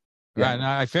sets. Yeah. Right, and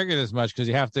I figured as much because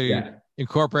you have to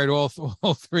incorporate all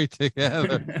three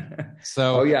together.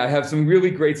 So, I have some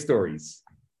really great stories.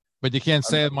 But you can't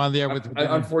say them on the air with.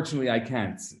 Unfortunately, I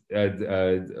can't.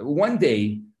 One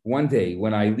day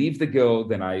when I leave the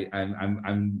guild and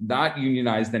I'm not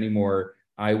unionized anymore,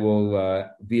 I will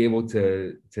be able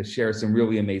to share some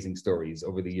really amazing stories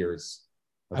over the years.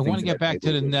 I want to get back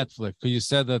to the Netflix, because you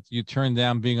said that you turned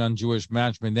down being on Jewish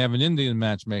Matchmaking. They have an Indian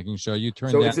matchmaking show. You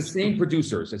turned down. So it's the same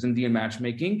producers as Indian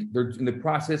Matchmaking. They're in the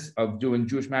process of doing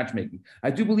Jewish Matchmaking.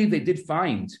 I do believe they did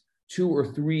find 2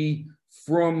 or 3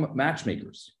 from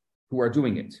matchmakers who are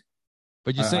doing it.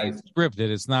 But you say it's scripted.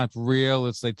 It's not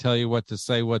real. They tell you what to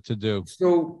say, what to do.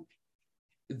 So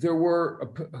there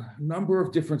were a number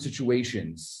of different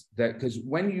situations because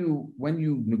when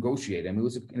you negotiate, I mean, it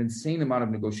was an insane amount of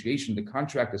negotiation. The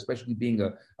contract, especially being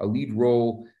a lead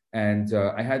role, and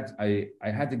I had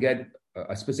to get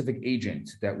a specific agent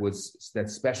that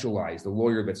specialized, a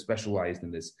lawyer that specialized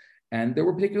in this. And there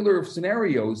were particular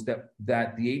scenarios that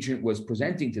the agent was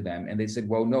presenting to them, and they said,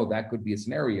 "Well, no, that could be a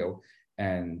scenario."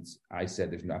 And I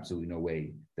said, "There's absolutely no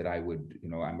way that I would,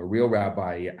 I'm a real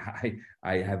rabbi.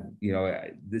 I have,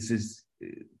 this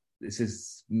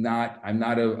is not, I'm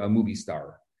not a movie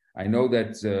star. I know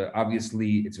that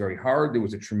obviously it's very hard. There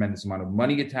was a tremendous amount of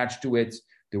money attached to it.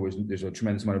 There's a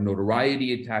tremendous amount of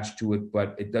notoriety attached to it,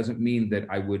 but it doesn't mean that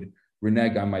I would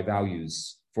renege on my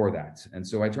values for that." And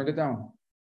so I turned it down.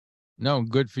 No,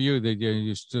 good for you that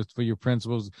you stood for your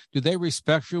principles. Do they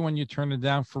respect you when you turn it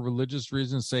down for religious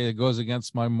reasons? Say it goes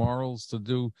against my morals to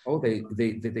do. Oh, they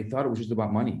thought it was just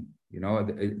about money.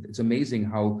 It's amazing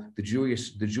how the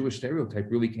Jewish stereotype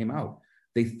really came out.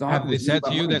 They thought they said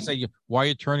to you, money. They say, "Why are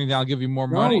you turning down? I'll give you more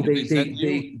money."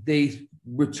 They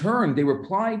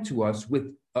replied to us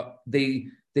with they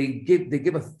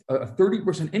give a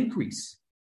 30% increase.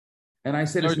 And I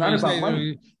said, "It's not about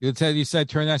money." You said,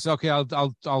 "Turn that." I said, "Okay, I'll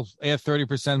add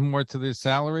 30% more to the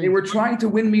salary." They were trying to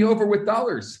win me over with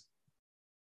dollars,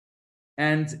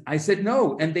 and I said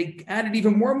no. And they added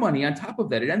even more money on top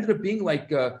of that. It ended up being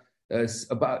like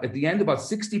about at the end about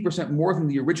 60% more than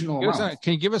the original amount.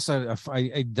 Can you give us a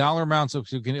dollar amount so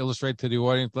you can illustrate to the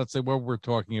audience? Let's say what we're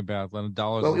talking about.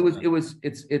 Dollars. Well,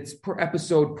 it's per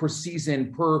episode, per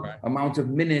season, per amount of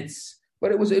minutes.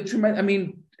 But it was a tremendous. I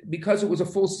mean, because it was a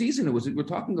full season, we're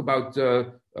talking about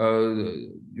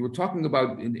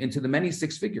into the many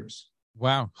 6 figures.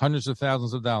 Wow, hundreds of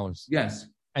thousands of dollars. Yes.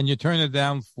 And you turn it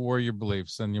down for your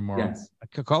beliefs and your morals.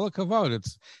 Yes. Call it kavod.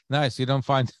 It's nice. You don't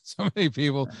find so many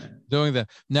people doing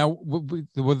that. Now,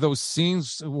 were those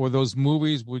scenes or those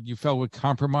movies you felt would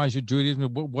compromise your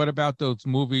Judaism? What about those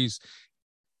movies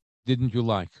didn't you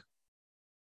like?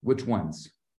 Which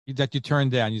ones? that you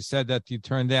turned down. You said that you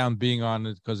turned down being on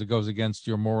it because it goes against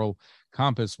your moral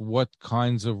compass. What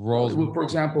kinds of roles? Well, for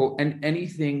example,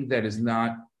 anything that is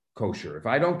not kosher. If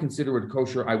I don't consider it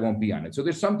kosher, I won't be on it. So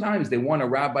there's sometimes they want a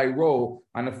rabbi role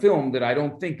on a film that I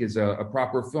don't think is a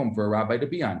proper film for a rabbi to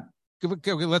be on.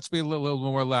 Let's be a little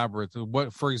more elaborate.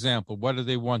 What, for example, what do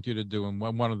they want you to do in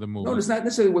one of the movies? No, it's not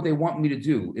necessarily what they want me to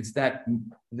do. It's that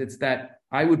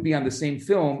I would be on the same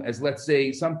film as, let's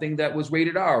say, something that was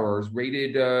rated R or is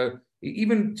rated,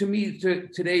 even to me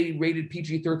today, rated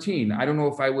PG-13. I don't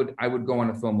know if I would go on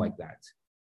a film like that.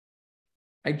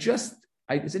 I just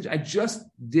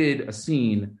did a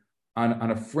scene on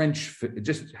a French. It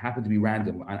just happened to be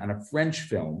random on a French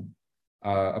film.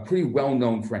 A pretty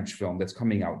well-known French film that's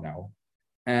coming out now,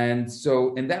 and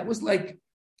that was like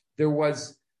there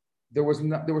was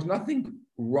nothing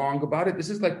wrong about it.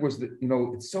 This is like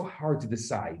it's so hard to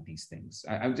decide these things.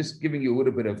 I'm just giving you a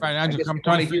little bit of. Right, I'm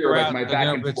trying to figure out.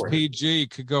 If it's PG, it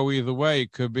could go either way.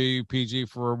 It could be PG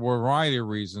for a variety of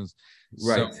reasons.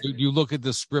 Right. So you look at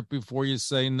the script before you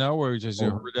say no, or just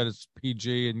you heard that it's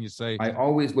PG and you say. I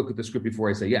always look at the script before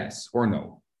I say yes or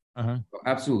no. Uh-huh.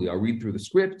 Absolutely. I'll read through the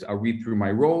script. I'll read through my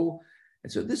role.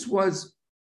 And so this was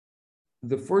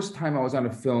the first time I was on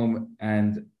a film,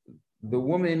 and there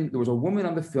was a woman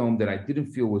on the film that I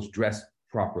didn't feel was dressed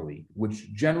properly,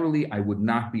 which generally I would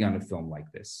not be on a film like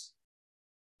this.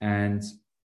 And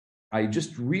I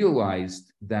just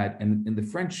realized that in the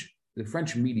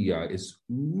French media is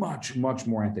much, much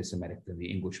more anti-Semitic than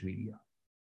the English media.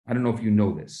 I don't know if you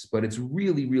know this, but it's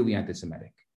really, really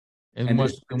anti-Semitic. In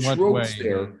what way?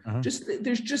 There,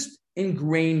 there's just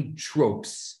ingrained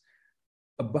tropes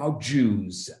about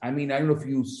Jews. I mean, I don't know if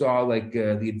you saw like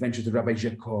The Adventures of Rabbi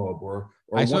Jacob or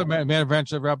I saw The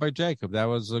Adventures of Rabbi Jacob. That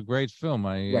was a great film.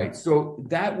 Right. So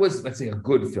that was, let's say, a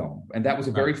good film, and that was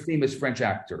a very famous French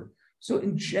actor. So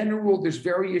in general, there's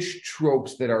various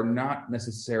tropes that are not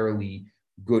necessarily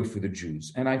good for the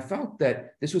Jews, and I felt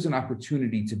that this was an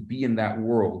opportunity to be in that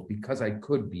world because I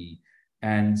could be,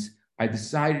 and I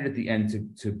decided at the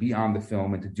end to be on the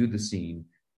film and to do the scene,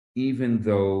 even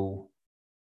though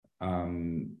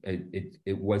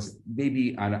it was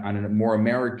maybe on a more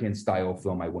American style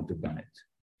film, I wouldn't have done it.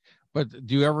 But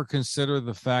do you ever consider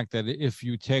the fact that if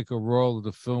you take a role of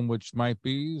the film which might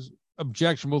be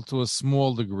objectionable to a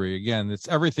small degree, again,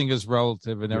 everything is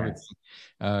relative and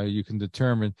everything you can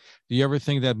determine. Do you ever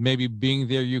think that maybe being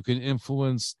there you can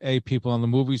influence people on the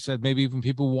movie set, maybe even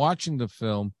people watching the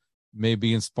film may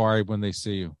be inspired when they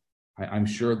see you? I'm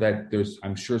sure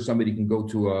somebody can go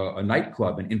to a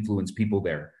nightclub and influence people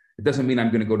there. It doesn't mean I'm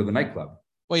going to go to the nightclub.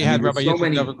 Well, you had Rabbi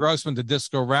Yitzchak Grossman, the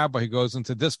disco rabbi, who goes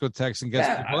into discotheques and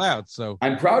gets people out. So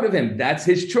I'm proud of him. That's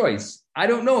his choice. I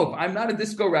don't know if I'm not a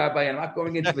disco rabbi and I'm not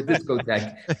going into a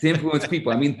discotheque to influence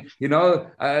people. I mean,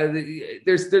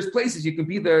 there's places you can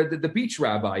be the beach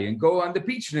rabbi and go on the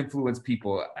beach and influence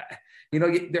people.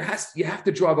 You have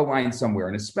to draw the line somewhere,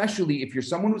 and especially if you're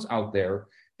someone who's out there,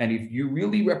 and if you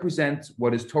really represent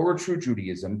what is Torah true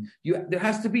Judaism, there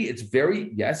has to be. It's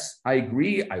very, yes, I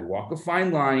agree. I walk a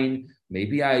fine line.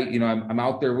 Maybe I'm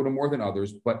out there a little more than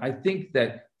others, but I think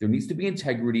that there needs to be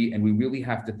integrity, and we really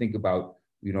have to think about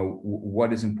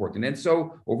what is important. And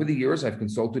so over the years, I've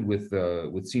consulted with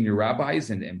senior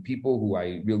rabbis and people who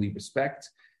I really respect.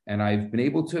 And I've been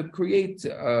able to create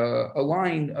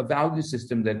a value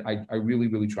system that I really,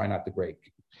 really try not to break.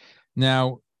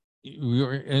 Now,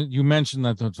 you mentioned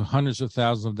that there's hundreds of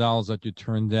thousands of dollars that you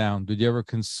turned down. Did you ever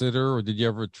consider, or did you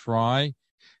ever try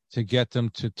to get them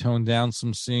to tone down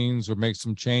some scenes or make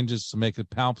some changes to make it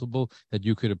palpable that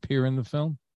you could appear in the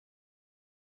film?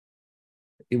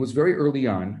 It was very early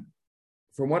on.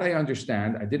 From what I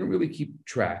understand, I didn't really keep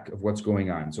track of what's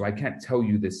going on, so I can't tell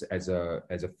you this as a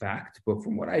fact. But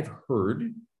from what I've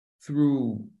heard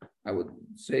through, I would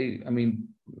say,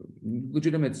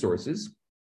 legitimate sources,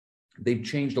 they've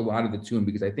changed a lot of the tune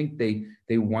because I think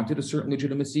they wanted a certain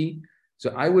legitimacy.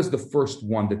 So I was the first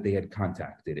one that they had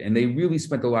contacted, and they really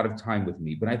spent a lot of time with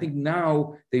me. But I think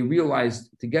now they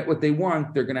realized to get what they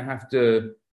want, they're going to have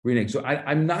to renege. So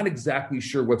I'm not exactly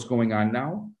sure what's going on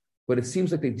now. But it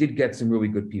seems like they did get some really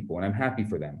good people, and I'm happy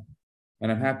for them. And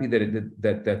I'm happy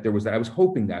that there was that. I was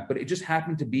hoping that, but it just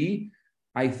happened to be,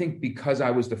 I think because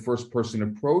I was the first person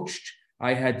approached,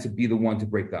 I had to be the one to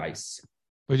break the ice.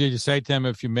 But did you say to them,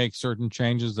 if you make certain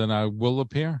changes, then I will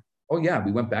appear? Oh, yeah.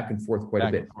 We went back and forth quite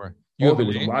a bit. You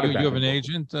have an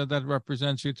agent that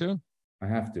represents you too? I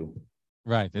have to.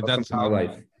 Right. Welcome to our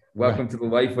life. Welcome to the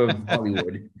life of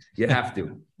Hollywood. You have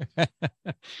to.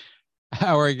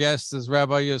 Our guest is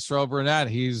Rabbi Yisrael Burnett.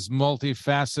 He's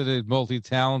multifaceted,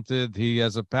 multi-talented. He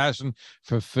has a passion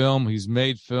for film. He's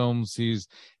made films. He's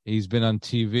been on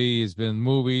TV. He's been in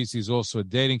movies. He's also a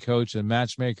dating coach and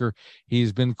matchmaker.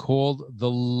 He's been called the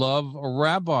Love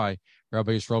Rabbi.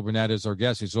 Rabbi Yisrael Burnett is our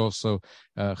guest. He's also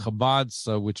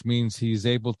Chabad, which means he's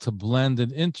able to blend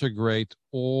and integrate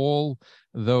all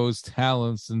those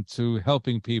talents into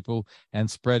helping people and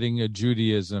spreading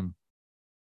Judaism.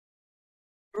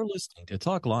 You're listening to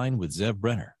Talk Line with Zev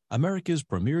Brenner, America's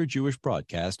premier Jewish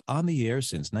broadcast on the air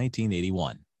since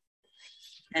 1981.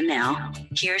 And now,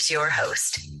 here's your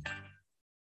host.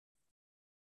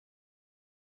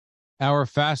 Our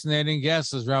fascinating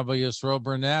guest is Rabbi Yisrael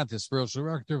Burnett, the spiritual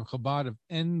director of Chabad of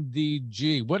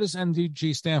NDG. What does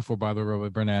NDG stand for, by the way, Rabbi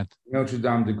Burnett? Notre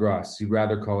Dame de Grace. You'd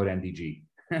rather call it NDG.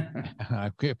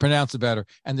 I pronounce it better.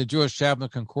 And the Jewish chaplain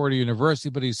of Concordia University,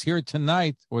 but he's here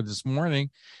tonight or this morning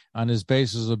on his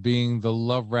basis of being the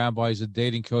Love Rabbi. He's a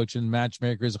dating coach and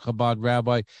matchmaker. He's a Chabad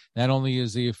rabbi. Not only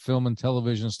is he a film and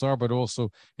television star, but also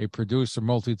a producer,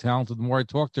 multi-talented. The more I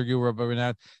talk to you, Rabbi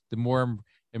Burnett, the more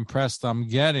impressed I'm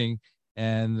getting.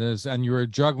 And you're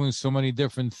juggling so many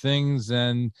different things,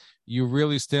 and you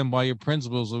really stand by your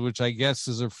principles, which I guess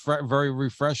is very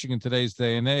refreshing in today's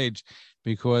day and age.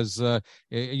 Because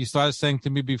you started saying to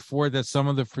me before that some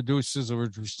of the producers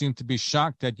seemed to be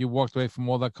shocked that you walked away from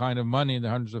all that kind of money and the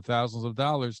hundreds of thousands of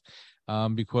dollars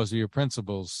because of your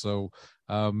principles. So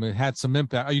it had some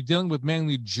impact. Are you dealing with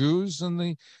mainly Jews in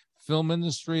the film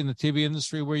industry and the TV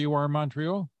industry where you are in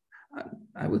Montreal?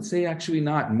 I would say actually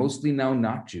not. Mostly now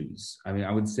not Jews. I mean,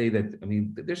 I would say that,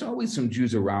 there's always some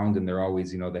Jews around, and they're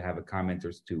always, they have a comment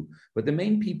or two. But the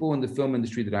main people in the film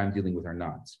industry that I'm dealing with are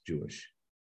not Jewish.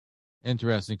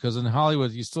 Interesting, because in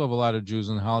Hollywood, you still have a lot of Jews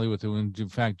in Hollywood who, in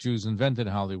fact, Jews invented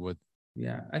Hollywood.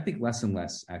 Yeah, I think less and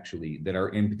less, actually, that are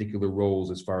in particular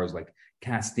roles as far as like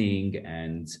casting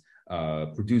and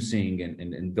producing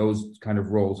and those kind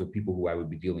of roles of people who I would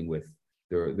be dealing with.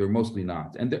 They're mostly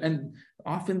not. And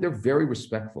often they're very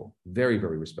respectful, very,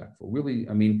 very respectful. Really,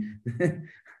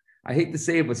 I hate to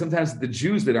say it, but sometimes the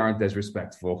Jews that aren't as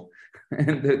respectful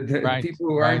and the people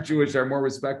who aren't Jewish are more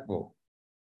respectful.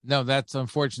 No, that's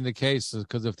unfortunately the case,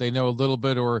 because if they know a little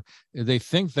bit or they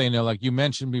think they know, like you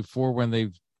mentioned before, when they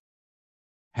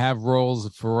have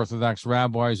roles for Orthodox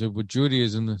rabbis or with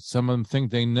Judaism, some of them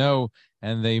think they know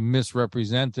and they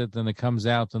misrepresent it, and it comes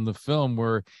out in the film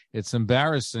where it's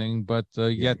embarrassing, but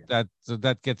yet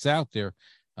that gets out there.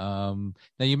 Now,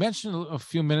 you mentioned a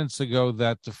few minutes ago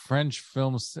that the French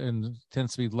films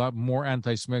tends to be a lot more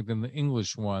anti-Semitic than the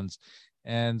English ones.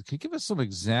 And can you give us some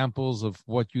examples of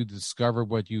what you discovered,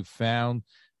 what you found,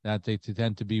 that they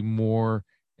tend to be more?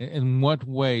 In what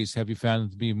ways have you found them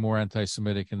to be more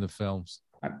anti-Semitic in the films?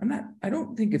 I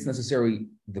don't think it's necessarily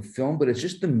the film, but it's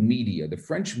just the media. The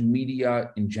French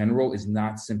media in general is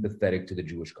not sympathetic to the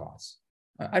Jewish cause.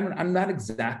 I'm not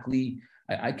exactly,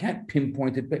 I can't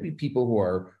pinpoint it. Maybe people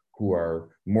who are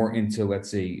more into, let's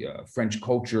say, French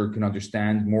culture can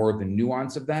understand more of the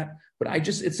nuance of that. But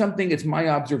it's my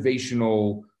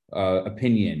observational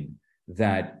opinion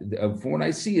that from what I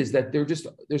see is that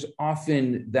there's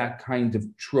often that kind of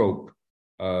trope.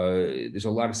 There's a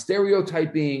lot of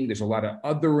stereotyping, there's a lot of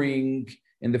othering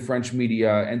in the French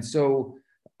media. And so,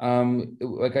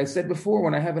 like I said before,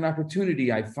 when I have an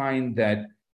opportunity, I find that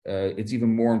it's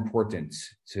even more important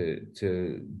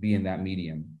to be in that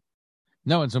medium.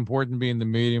 No, it's important to be in the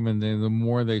medium, and then the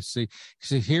more they see.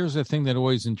 See, here's the thing that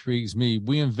always intrigues me.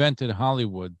 We invented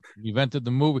Hollywood. We invented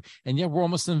the movie, and yet we're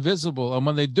almost invisible. And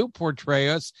when they do portray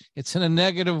us, it's in a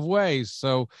negative way.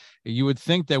 So you would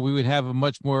think that we would have a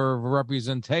much more of a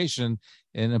representation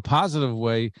in a positive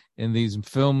way in these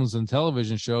films and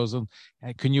television shows. And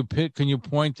can you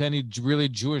point to any really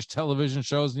Jewish television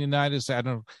shows in the United States? I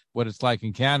don't know what it's like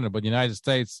in Canada, but the United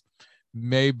States,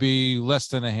 maybe less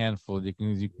than a handful you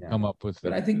can come up with.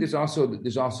 But I think there's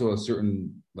also a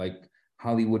certain like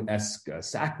Hollywood-esque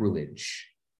sacrilege.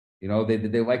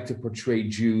 They like to portray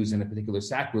Jews in a particular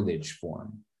sacrilege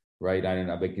form, right? I don't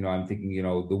know, like I'm thinking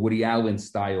the Woody Allen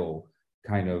style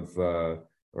kind of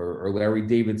or Larry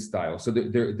David style. So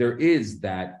there is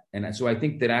that, and so I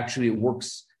think that actually it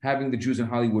works. Having the Jews in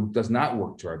Hollywood does not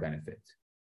work to our benefit.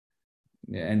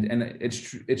 And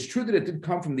it's true that it did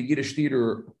come from the Yiddish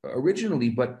theater originally,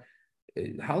 but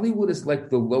Hollywood is like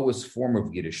the lowest form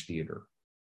of Yiddish theater.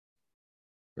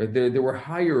 Right? There were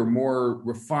higher, more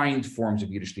refined forms of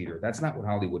Yiddish theater. That's not what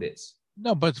Hollywood is.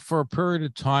 No, but for a period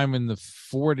of time in the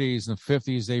 40s and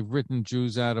 50s, they've written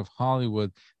Jews out of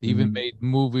Hollywood. They even made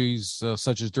movies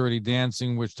such as Dirty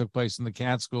Dancing, which took place in the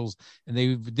Catskills, and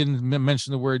they didn't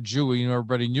mention the word Jew.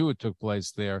 Everybody knew it took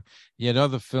place there. Yet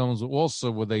other films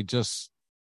also where they just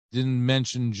didn't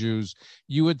mention Jews.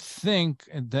 You would think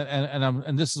that,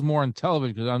 and this is more on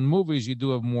television, because on movies you do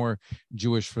have more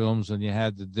Jewish films, and you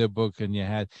had the Dybbuk, and you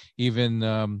had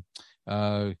even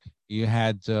you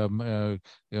have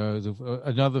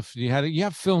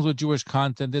films with Jewish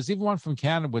content. There's even one from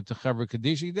Canada with the Chevra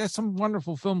Kaddish. There's some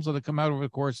wonderful films that have come out over the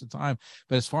course of time.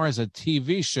 But as far as a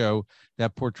TV show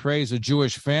that portrays a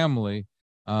Jewish family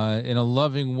in a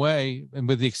loving way, and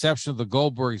with the exception of the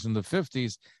Goldbergs in the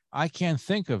 50s, I can't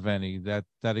think of any that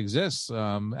exists,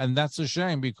 and that's a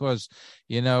shame, because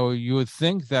you would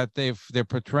think that they're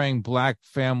portraying black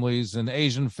families and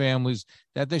Asian families,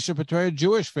 that they should portray a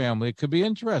Jewish family. It could be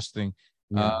interesting.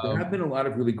 Yeah, there have been a lot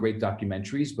of really great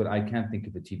documentaries, but I can't think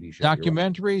of a TV show.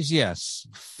 Documentaries, yes.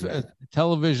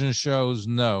 Television shows,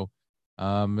 no.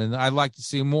 And I'd like to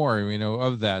see more,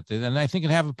 of that. And I think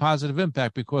it have a positive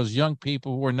impact, because young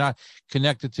people who are not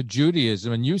connected to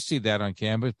Judaism, and you see that on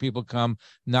campus, people come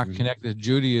not connected to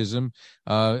Judaism,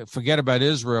 forget about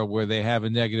Israel, where they have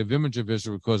a negative image of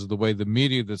Israel because of the way the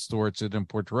media distorts it and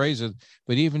portrays it.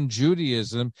 But even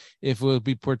Judaism, if it would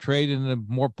be portrayed in a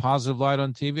more positive light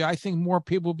on TV, I think more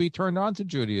people will be turned on to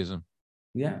Judaism.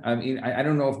 Yeah, I mean, I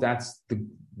don't know if that's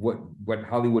what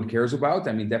Hollywood cares about.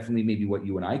 I mean, definitely maybe what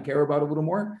you and I care about a little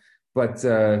more, but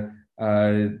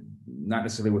not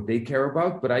necessarily what they care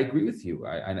about. But I agree with you,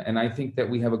 and I think that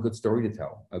we have a good story to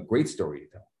tell, a great story to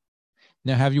tell.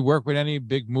 Now, have you worked with any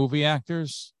big movie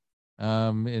actors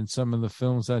in some of the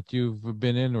films that you've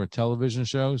been in, or television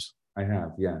shows? I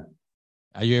have, yeah.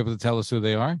 Are you able to tell us who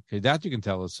they are? Okay, that you can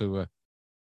tell us who.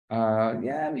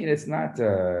 Yeah, I mean, it's not.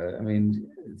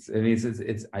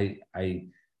 I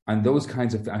on those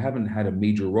kinds of. I haven't had a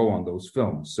major role on those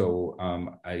films, so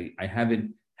I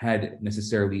haven't had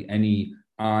necessarily any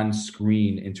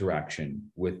on-screen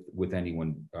interaction with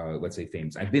anyone. Let's say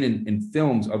famous. I've been in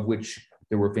films of which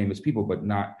there were famous people, but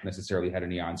not necessarily had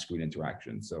any on-screen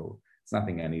interaction. So it's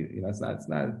nothing. It's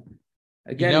not.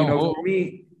 Again, for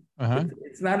me,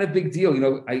 it's not a big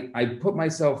deal. I put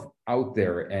myself out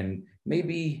there, and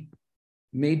maybe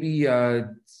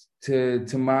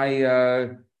to my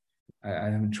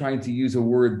I'm trying to use a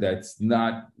word that's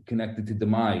not connected to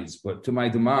demise, but to my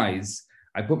demise,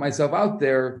 I put myself out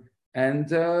there,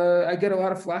 and I get a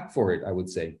lot of flack for it, I would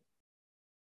say.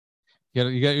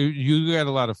 You get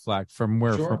a lot of flack from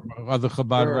where? Sure. From other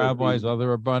Chabad rabbis,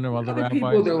 other Rabbanim, other rabbis?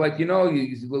 People, they're like,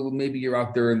 maybe you're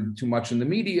out there too much in the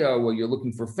media, or you're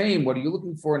looking for fame. What are you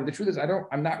looking for? And the truth is,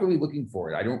 I'm not really looking for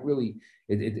it. I don't really,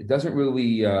 it doesn't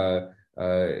really, I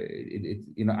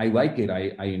like it.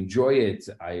 I enjoy it.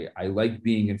 I like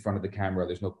being in front of the camera.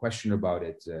 There's no question about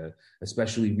it.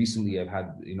 Especially recently, I've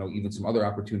had, even some other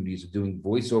opportunities of doing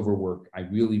voiceover work. I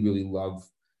really, really love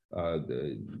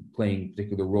playing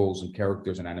particular roles and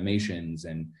characters and animations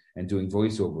and doing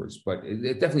voiceovers, but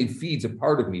it definitely feeds a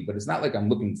part of me, but it's not like I'm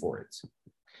looking for it.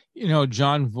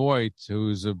 John Voight,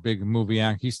 who's a big movie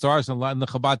actor, he stars a lot in the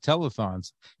Chabad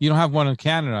telethons. You don't have one in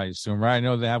Canada, I assume, right? I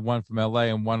know they have one from LA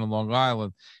and one in Long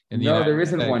Island. No, there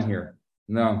isn't one here.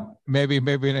 No. Maybe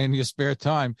in your spare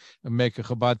time make a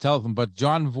Chabad telethon. But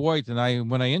John Voight, and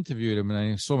when I interviewed him,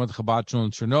 and I saw him at the Chabad show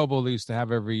in Chernobyl, they used to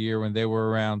have every year when they were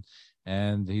around,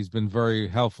 and he's been very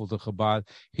helpful to Chabad.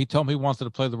 He told me he wanted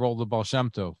to play the role of the Baal Shem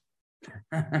Tov.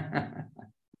 I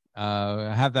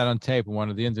have that on tape in one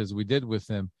of the interviews we did with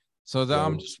him. So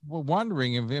I'm just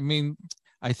wondering,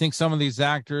 I think some of these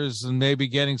actors, and maybe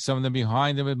getting some of them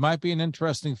behind them, it might be an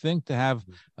interesting thing to have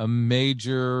a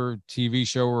major TV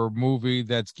show or movie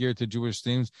that's geared to Jewish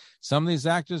themes. Some of these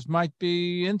actors might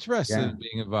be interested in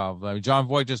being involved. John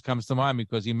Voight just comes to mind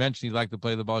because he mentioned he'd like to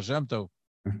play the Baal Shem Tov.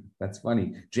 That's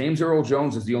funny. James Earl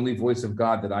Jones is the only voice of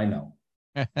God that I know.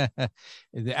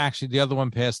 Actually, the other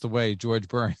one passed away, George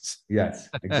Burns. Yes,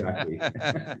 exactly.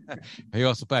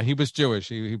 He was Jewish.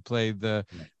 He played a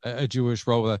Jewish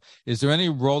role. Is there any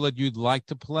role that you'd like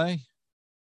to play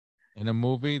in a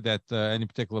movie, that any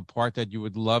particular part that you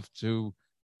would love to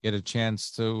get a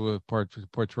chance to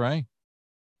portray?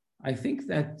 I think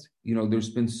that, there's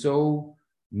been so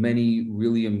many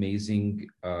really amazing.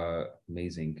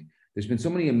 There's been so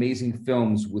many amazing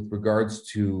films with regards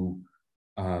to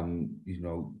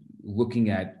looking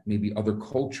at maybe other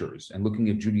cultures and looking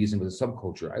at Judaism as a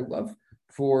subculture. I love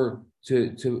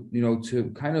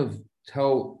to kind of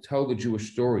tell the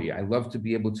Jewish story. I love to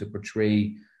be able to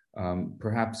portray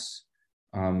perhaps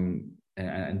and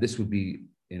this would be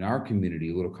in our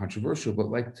community a little controversial, but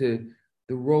like the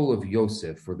the role of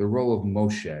Yosef or the role of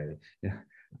Moshe.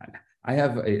 I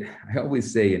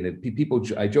always say, and people,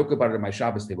 I joke about it at my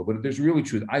Shabbos table, but there's really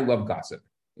truth. I love gossip.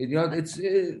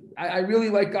 I really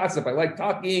like gossip. I like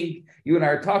talking. You and I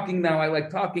are talking now. I like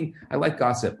talking. I like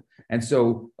gossip. And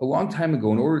so a long time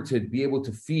ago, in order to be able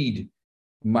to feed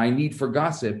my need for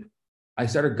gossip, I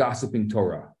started gossiping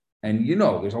Torah. And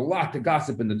there's a lot to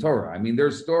gossip in the Torah. I mean,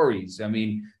 there's stories. I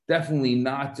mean, definitely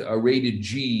not a rated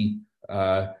G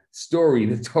story,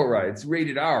 the Torah. It's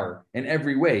rated R in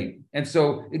every way. And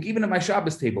so even at my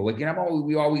Shabbos table,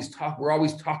 we're always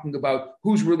talking about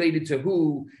who's related to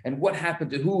who and what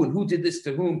happened to who and who did this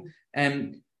to whom.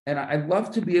 And I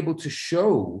love to be able to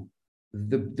show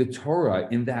the Torah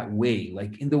in that way,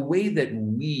 like in the way that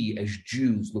we as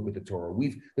Jews look at the Torah.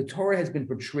 The Torah has been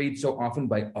portrayed so often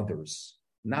by others,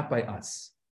 not by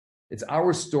us. It's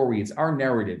our story. It's our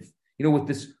narrative. With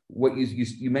this, what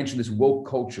you mentioned, this woke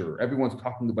culture, everyone's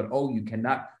talking about, you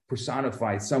cannot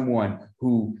personify someone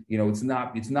who, it's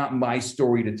not my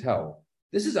story to tell.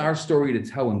 This is our story to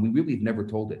tell, and we really have never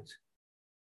told it.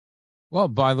 Well,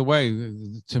 by the way,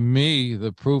 to me,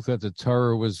 the proof that the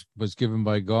Torah was given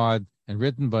by God and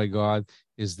written by God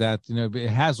is that, it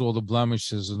has all the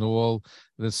blemishes and all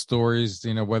the stories,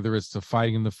 whether it's the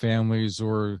fighting in the families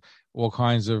or all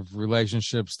kinds of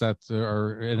relationships that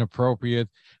are inappropriate,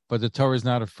 but the Torah is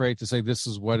not afraid to say this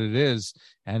is what it is.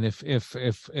 And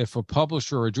if a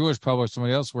publisher or a Jewish publisher,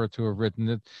 somebody else were to have written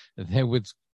it, they would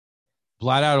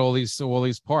blot out all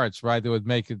these parts, right? They would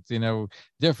make it,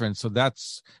 different. So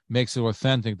that's makes it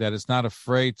authentic, that it's not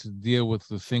afraid to deal with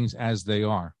the things as they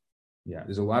are. Yeah,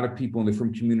 there's a lot of people in the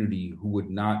Frum community who would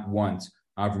not want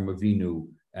Avram Avinu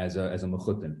as a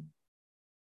mechutin.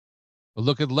 But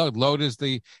look at Lot. Lot is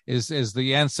the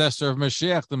ancestor of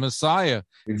Mashiach, the Messiah.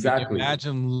 Exactly. Can you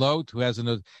imagine Lot, who has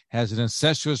an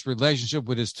incestuous relationship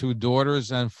with his two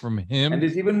daughters, and from him, and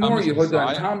there's even more. Yehuda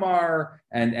and Tamar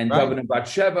and right. David and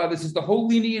Bathsheba. This is the whole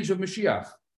lineage of Mashiach.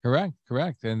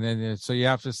 Correct. And then so you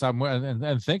have to stop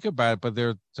and think about it. But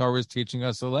the Torah is teaching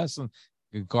us a lesson.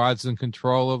 God's in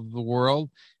control of the world,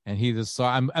 and He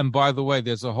decides. And by the way,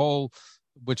 there's a whole,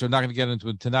 which I'm not going to get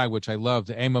into tonight, which I love,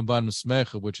 the Ema Ban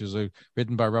Smecha, which is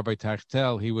written by Rabbi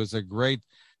Tachtel. He was a great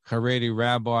Haredi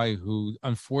rabbi who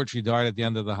unfortunately died at the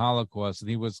end of the Holocaust, and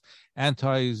he was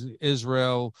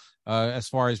anti-Israel as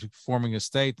far as forming a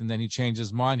state, and then he changed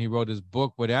his mind. He wrote his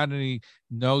book without any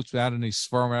notes, without any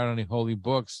sperm, without any holy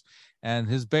books, and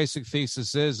his basic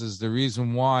thesis is the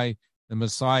reason why the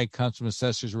Messiah comes from a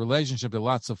incestuous relationship. There are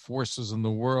lots of forces in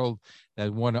the world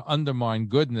that want to undermine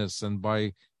goodness, and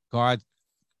by God,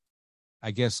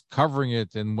 I guess, covering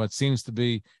it in what seems to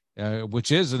be,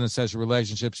 which is an incestuous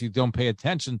relationship, so you don't pay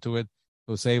attention to it,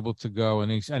 was able to go.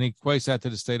 And he equates that to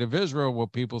the state of Israel, where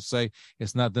people say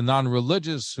it's not the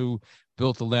non-religious who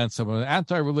built the land, some of the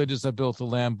anti-religious that built the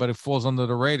land, but it falls under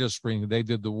the radar screen. They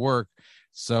did the work.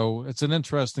 So it's an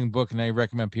interesting book, and I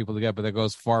recommend people to get, but that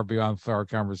goes far beyond our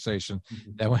conversation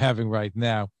that we're having right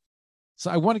now. So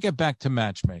I want to get back to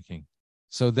matchmaking.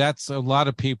 So that's a lot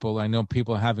of people. I know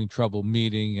people are having trouble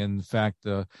meeting. In fact,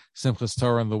 Simchas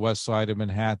Torah on the west side of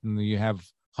Manhattan, you have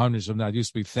hundreds of them. It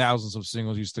used to be thousands of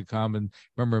singles used to come. And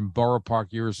remember in Borough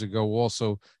Park years ago,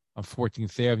 also on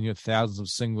 14th Avenue, thousands of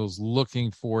singles looking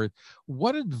for it.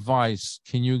 What advice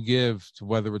can you give to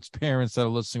whether it's parents that are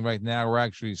listening right now or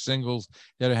actually singles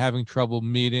that are having trouble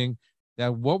meeting?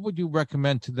 That what would you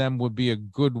recommend to them would be a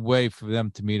good way for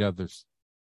them to meet others?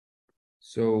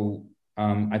 So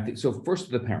I think so. First,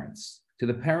 to the parents. To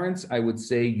the parents, I would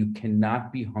say you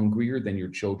cannot be hungrier than your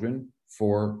children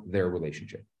for their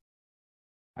relationship.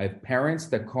 I have parents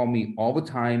that call me all the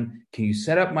time. Can you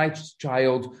set up my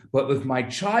child? But if my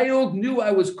child knew I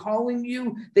was calling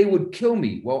you, they would kill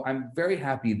me. Well, I'm very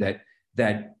happy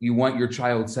that you want your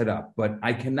child set up, but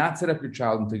I cannot set up your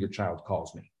child until your child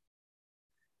calls me.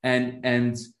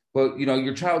 But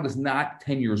your child is not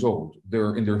 10 years old.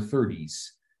 They're in their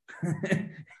 30s.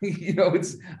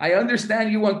 I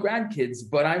understand you want grandkids,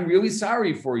 but I'm really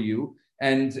sorry for you.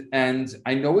 And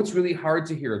I know it's really hard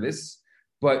to hear this,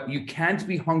 but you can't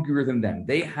be hungrier than them.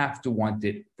 They have to want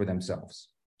it for themselves.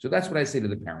 So that's what I say to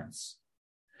the parents.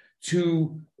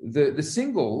 To the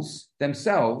singles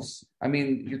themselves, I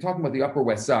mean, you're talking about the Upper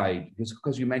West Side,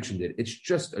 because you mentioned it. It's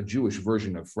just a Jewish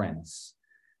version of Friends.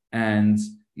 And,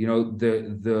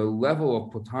 the level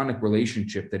of platonic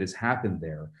relationship that has happened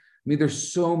there. I mean,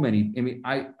 there's so many. I mean,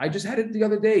 I just had it the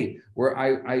other day where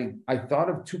I thought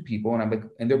of two people, and I'm like,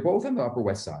 and they're both on the Upper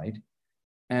West Side.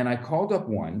 And I called up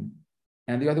one,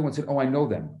 and the other one said, "Oh, I know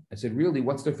them." I said, "Really?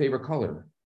 What's their favorite color?"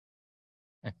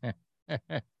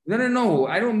 No.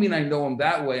 I don't mean I know them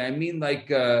that way. I mean,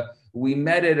 like, we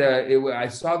met at I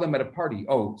saw them at a party.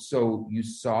 Oh, so you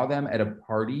saw them at a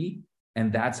party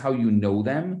and that's how you know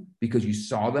them because you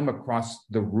saw them across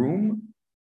the room?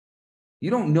 You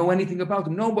don't know anything about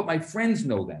them. No, but my friends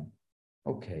know them.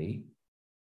 Okay.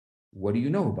 What do you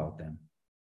know about them?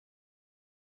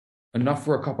 Enough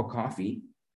for a cup of coffee?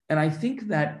 And I think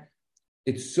that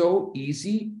it's so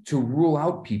easy to rule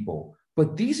out people,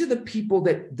 but these are the people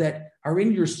that are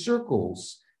in your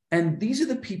circles. And these are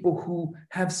the people who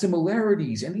have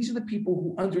similarities. And these are the people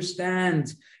who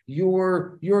understand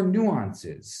your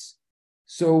nuances.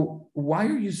 So why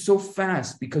are you so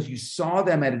fast? Because you saw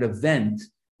them at an event,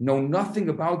 know nothing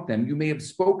about them. You may have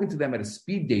spoken to them at a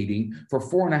speed dating for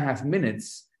 4.5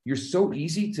 minutes. You're so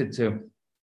easy to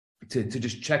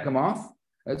just check them off.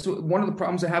 That's one of the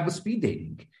problems I have with speed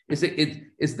dating is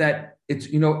that it's,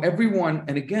 everyone.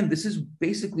 And again, this is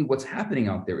basically what's happening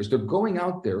out there is they're going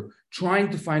out there trying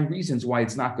to find reasons why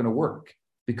it's not going to work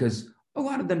because a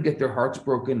lot of them get their hearts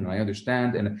broken. And I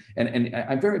understand. And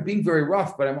I'm being very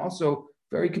rough, but I'm also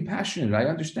very compassionate. I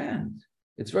understand.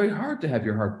 It's very hard to have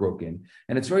your heart broken.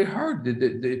 And it's very hard.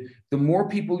 The more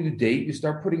people you date, you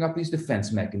start putting up these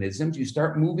defense mechanisms. You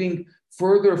start moving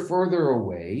further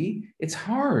away. It's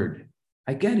hard.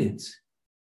 I get it.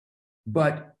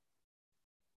 But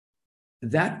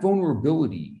that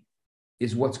vulnerability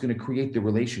is what's going to create the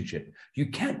relationship. You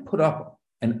can't put up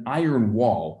an iron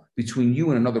wall between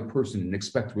you and another person and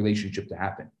expect relationship to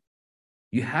happen.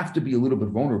 You have to be a little bit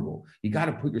vulnerable. You got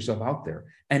to put yourself out there.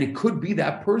 And it could be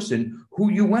that person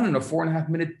who you went on a 4.5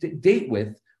 minute date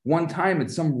with one time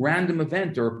at some random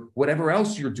event or whatever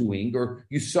else you're doing, or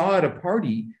you saw at a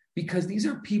party, because these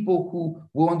are people who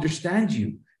will understand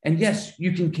you. And yes,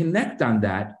 you can connect on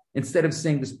that instead of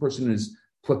saying this person is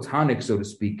platonic, so to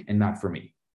speak, and not for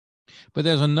me. But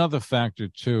there's another factor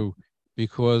too,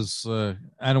 because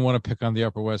I don't want to pick on the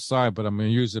Upper West Side, but I'm going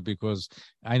to use it because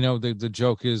I know the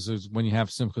joke is when you have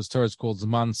Simchas Torah, it's called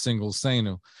Zman Single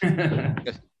Seinu.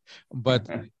 But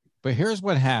here's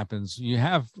what happens. You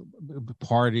have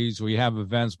parties or you have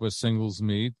events where singles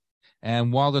meet.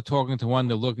 And while they're talking to one,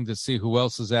 they're looking to see who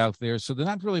else is out there. So they're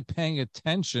not really paying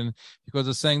attention because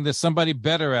they're saying there's somebody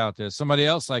better out there, somebody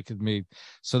else I could meet.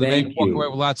 So they may walk away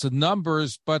with lots of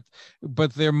numbers, but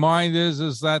their mind is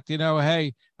that,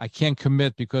 hey, I can't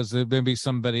commit because there may be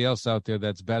somebody else out there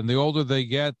that's bad. And the older they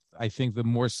get, I think the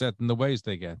more set in the ways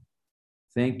they get.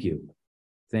 Thank you.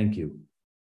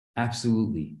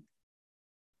 Absolutely.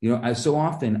 So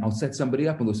often I'll set somebody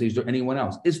up and they'll say, is there anyone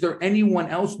else? Is there anyone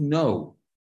else? No.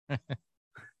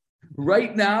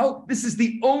 Right now, this is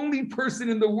the only person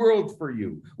in the world for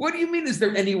you. What do you mean, is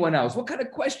there anyone else? What kind of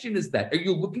question is that? Are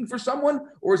you looking for someone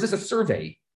or is this a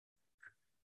survey?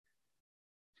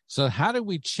 So how do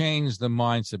we change the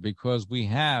mindset? Because we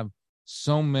have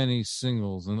so many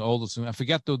singles and older singles. I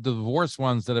forget the divorced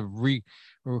ones that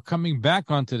are coming back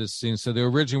onto the scene. So they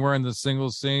originally were in the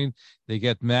single scene. They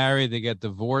get married, they get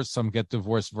divorced. Some get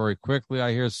divorced very quickly.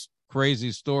 I hear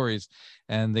crazy stories,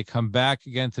 and they come back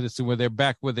again to the scene where they're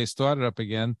back where they started up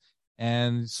again.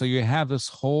 And so you have this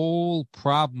whole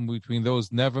problem between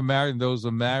those never married and those who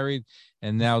are married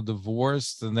and now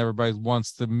divorced, and everybody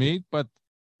wants to meet, but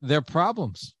they're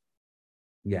problems.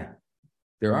 Yeah,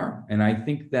 there are. And I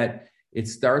think that it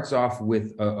starts off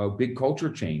with a big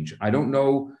culture change. I don't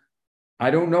know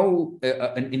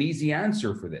an easy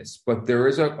answer for this, but there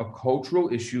is a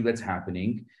cultural issue that's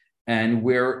happening, and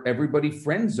where everybody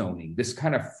friend zoning, this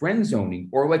kind of friend zoning,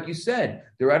 or like you said,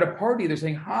 they're at a party, they're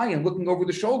saying hi and looking over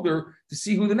the shoulder to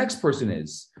see who the next person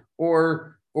is.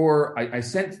 Or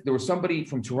there was somebody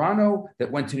from Toronto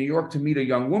that went to New York to meet a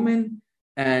young woman,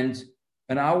 and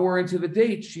an hour into the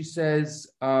date, she says,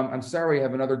 I'm sorry, I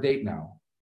have another date now.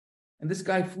 And this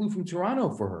guy flew from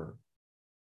Toronto for her.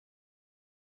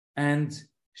 And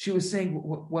she was saying,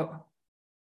 well,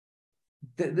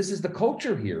 this is the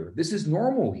culture here. This is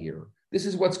normal here. This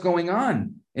is what's going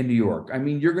on in New York. I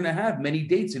mean, you're going to have many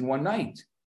dates in one night.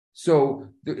 So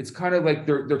it's kind of like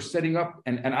they're setting up,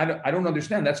 and I don't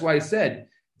understand. That's why I said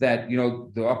that,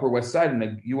 the Upper West Side,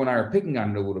 and you and I are picking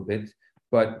on it a little bit,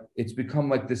 but it's become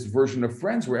like this version of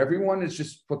Friends where everyone is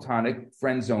just platonic,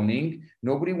 friend zoning.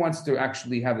 Nobody wants to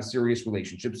actually have a serious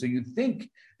relationship. So you think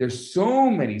there's so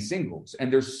many singles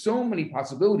and there's so many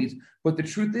possibilities, but the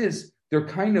truth is they're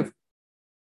kind of,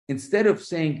 instead of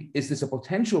saying, is this a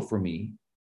potential for me?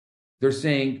 They're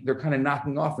kind of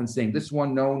knocking off and saying, this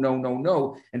one,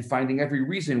 no, and finding every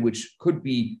reason, which could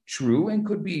be true and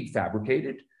could be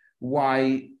fabricated,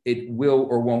 why it will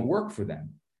or won't work for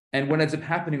them. And what ends up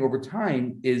happening over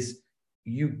time is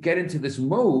you get into this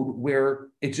mode where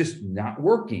it's just not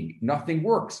working. Nothing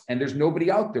works. And there's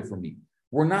nobody out there for me.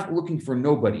 we're not looking for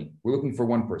nobody. We're looking for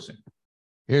one person.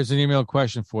 Here's an email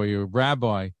question for you.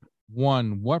 Rabbi,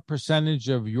 one, what percentage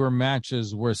of your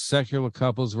matches were secular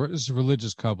couples versus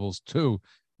religious couples? Two,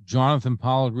 Jonathan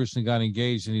Pollard recently got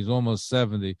engaged and he's almost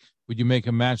 70. Would you make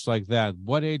a match like that?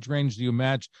 What age range do you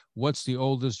match? What's the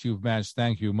oldest you've matched?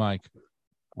 Thank you, Mike.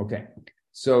 Okay.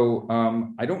 So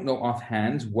I don't know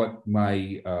offhand what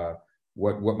my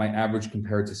average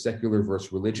compared to secular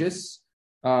versus religious.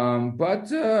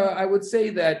 But I would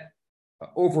say that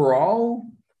overall,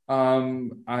 I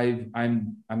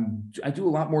do a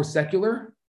lot more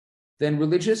secular than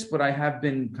religious, but I have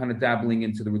been kind of dabbling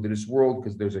into the religious world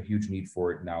because there's a huge need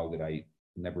for it now that I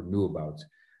never knew about.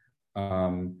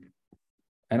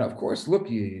 And of course, look,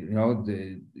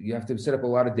 you have to set up a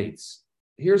lot of dates.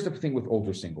 Here's the thing with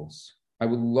older singles. I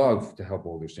would love to help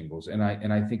older singles, and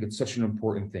I think it's such an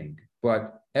important thing.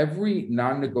 But every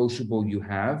non-negotiable you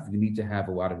need to have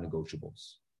a lot of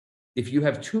negotiables. If you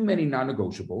have too many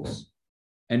non-negotiables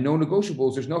and no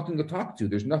negotiables, there's nothing to talk to.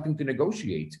 There's nothing to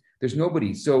negotiate. There's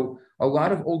nobody. So a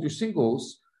lot of older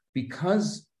singles,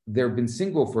 because they've been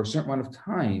single for a certain amount of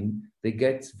time, they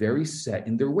get very set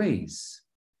in their ways.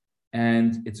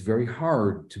 And it's very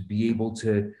hard to be able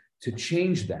to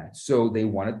change that. So they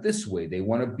want it this way. They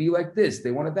want to be like this.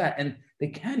 They want it that. And they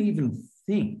can't even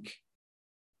think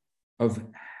of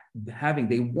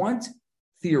they want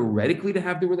theoretically to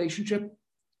have the relationship,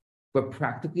 but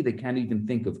practically they can't even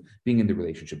think of being in the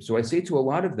relationship. So I say to a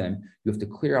lot of them, you have to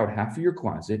clear out half of your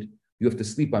closet. You have to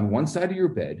sleep on one side of your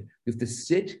bed. You have to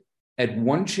sit at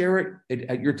one chair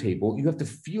at your table. You have to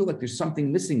feel like there's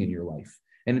something missing in your life.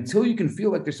 And until you can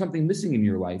feel like there's something missing in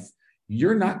your life,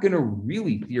 you're not going to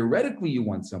really, theoretically, you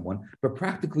want someone, but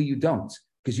practically you don't,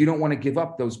 because you don't want to give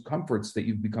up those comforts that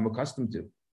you've become accustomed to.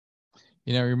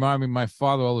 Remind me, my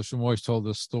father always told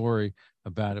this story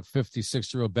about a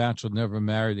 56-year-old bachelor never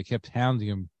married. They kept hounding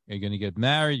him. You're going to get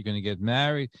married. You're going to get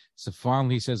married. So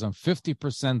finally he says, I'm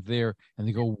 50% there. And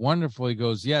they go, wonderful. He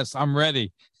goes, yes, I'm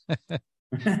ready.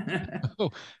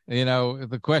 The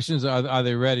questions are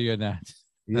they ready or not?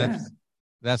 Yeah.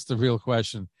 That's the real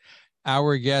question.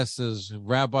 Our guest is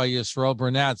Rabbi Yisrael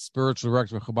Bernat, spiritual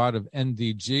director of Chabad of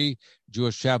NDG,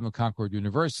 Jewish chaplain of Concord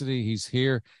University. He's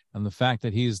here, and the fact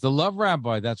that he's the love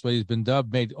rabbi, that's what he's been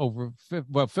dubbed, made over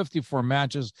 54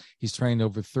 matches. He's trained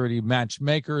over 30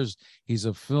 matchmakers. He's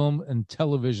a film and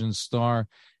television star,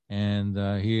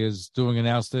 and he is doing an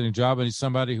outstanding job, and he's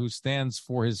somebody who stands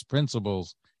for his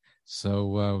principles.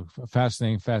 So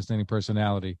fascinating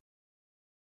personality.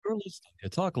 You're listening to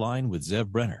Talk Line with Zev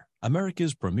Brenner,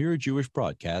 America's premier Jewish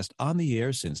broadcast, on the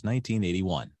air since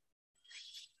 1981.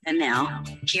 And now,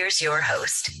 here's your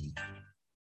host.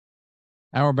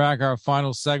 And we're back, our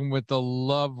final segment with the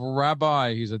Love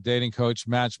Rabbi. He's a dating coach,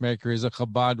 matchmaker. He's a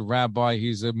Chabad rabbi.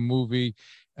 He's a movie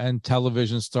and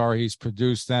television star. He's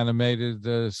produced animated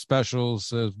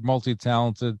specials,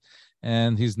 multi-talented.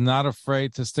 And he's not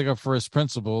afraid to stick up for his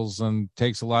principles and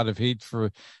takes a lot of heat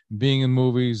for being in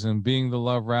movies and being the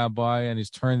love rabbi. And he's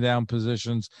turned down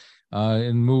positions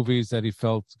in movies that he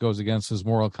felt goes against his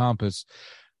moral compass.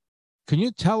 Can you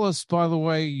tell us, by the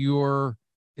way,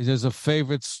 is there a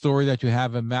favorite story that you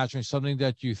have in matchmaking, something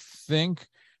that you think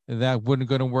that wasn't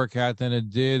going to work out, then it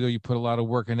did, or you put a lot of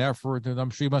work and effort? And I'm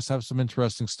sure you must have some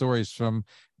interesting stories from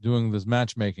doing this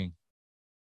matchmaking.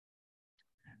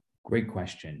 Great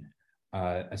question.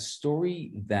 A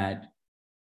story that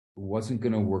wasn't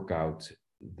going to work out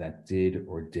that did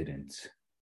or didn't.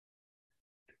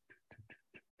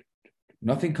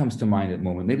 Nothing comes to mind at the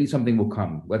moment. Maybe something will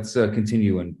come. Let's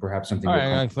continue, and perhaps something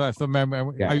will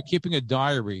come. Are you keeping a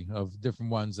diary of different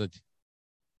ones that?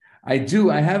 I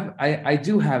do. I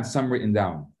do have some written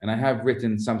down, and I have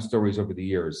written some stories over the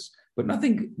years, but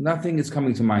nothing is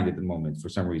coming to mind at the moment for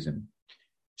some reason.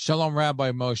 Shalom,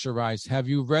 Rabbi Moshe writes, have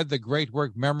you read the great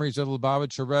work, Memories of the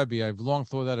Lubavitcher Rebbe? I've long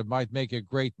thought that it might make a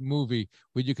great movie.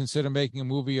 Would you consider making a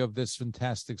movie of this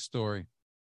fantastic story?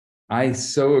 I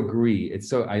so agree.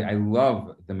 I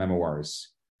love the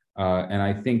memoirs. And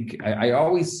I think I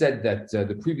always said that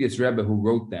the previous Rebbe who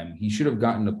wrote them, he should have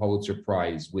gotten a Pulitzer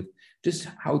Prize with just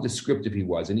how descriptive he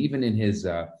was. And even in his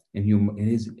Yuman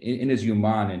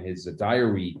and his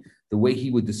diary, the way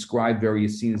he would describe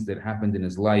various scenes that happened in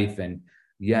his life. And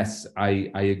yes,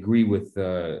 I agree with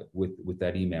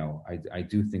that email. I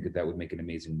do think that would make an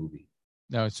amazing movie.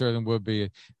 No, it certainly would be.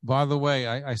 By the way,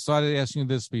 I started asking you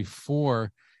this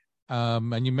before,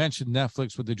 and you mentioned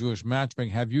Netflix with the Jewish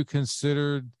matchmaking. Have you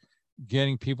considered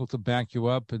getting people to back you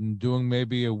up and doing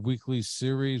maybe a weekly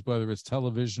series, whether it's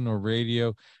television or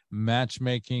radio,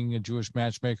 matchmaking, a Jewish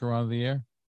matchmaker on the air?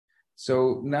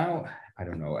 So now I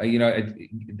don't know.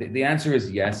 The answer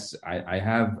is yes. I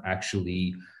have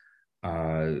actually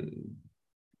a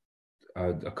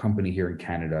company here in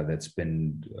Canada that's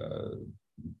been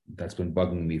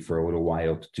bugging me for a little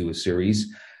while to do a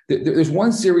series. There's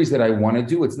one series that I want to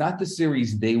do. It's not the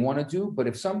series they want to do, but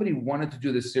if somebody wanted to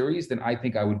do the series, then I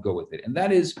think I would go with it. And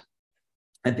that is,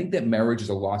 I think that marriage is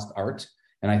a lost art.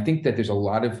 And I think that there's a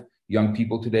lot of young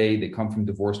people today, they come from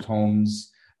divorced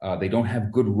homes. They don't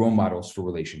have good role models for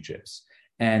relationships.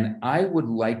 And I would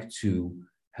like to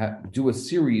do a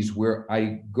series where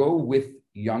I go with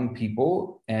young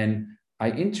people and I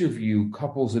interview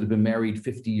couples that have been married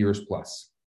 50 years plus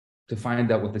to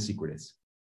find out what the secret is.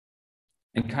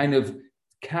 And kind of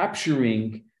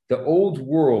capturing the old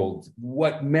world,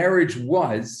 what marriage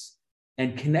was,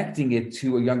 and connecting it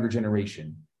to a younger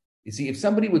generation. You see, if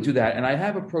somebody would do that, and I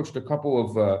have approached a couple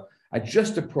of, I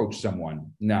just approached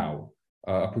someone now,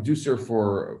 a producer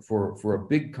for a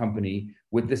big company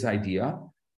with this idea,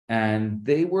 and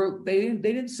they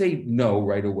didn't say no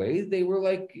right away. They were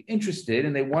like interested,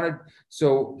 and they wanted.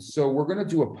 So we're going to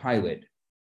do a pilot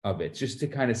of it just to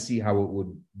kind of see how it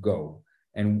would go.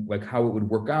 And like how it would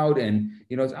work out. And,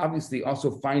 it's obviously also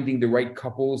finding the right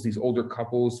couples, these older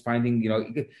couples, finding,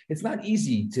 it's not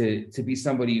easy to be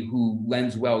somebody who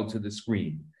lends well to the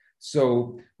screen.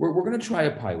 So we're going to try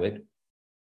a pilot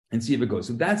and see if it goes.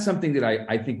 So that's something that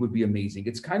I think would be amazing.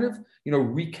 It's kind of,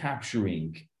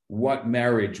 recapturing what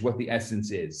marriage, what the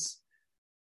essence is.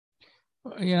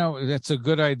 That's a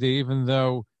good idea, even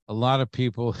though a lot of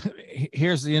people,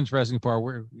 here's the interesting part,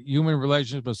 where human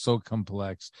relationships are so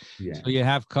complex. Yeah. So you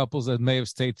have couples that may have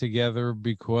stayed together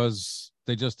because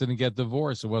they just didn't get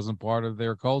divorced. It wasn't part of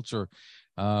their culture.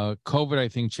 COVID, I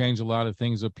think, changed a lot of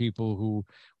things with people who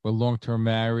were long-term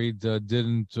married,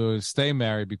 didn't stay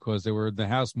married because they were in the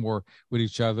house more with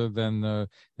each other than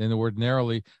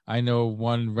ordinarily. I know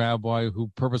one rabbi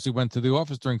who purposely went to the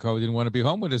office during COVID, didn't want to be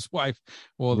home with his wife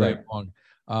all day long.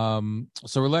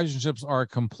 So relationships are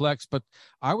complex, but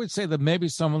I would say that maybe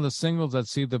some of the singles that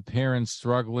see the parents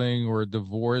struggling or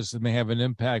divorce, it may have an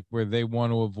impact where they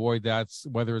want to avoid that,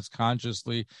 whether it's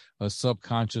consciously or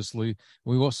subconsciously.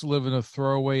 We also live in a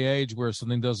throwaway age where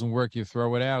something doesn't work, you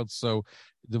throw it out. So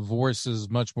divorce is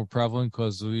much more prevalent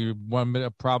because one minute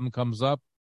a problem comes up,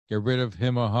 get rid of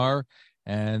him or her.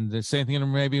 And the same thing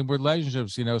maybe in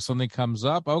relationships, something comes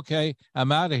up, okay,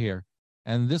 I'm out of here.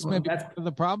 And this may be part of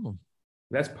the problem.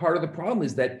 That's part of the problem,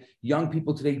 is that young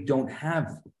people today don't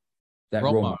have that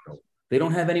role model. They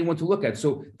don't have anyone to look at.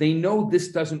 So they know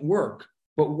this doesn't work,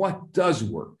 but what does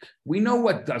work? We know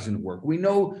what doesn't work. We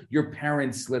know your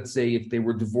parents, let's say, if they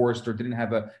were divorced or didn't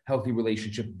have a healthy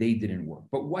relationship, they didn't work.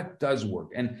 But what does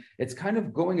work? And it's kind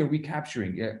of going and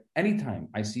recapturing. Anytime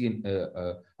I see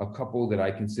a couple that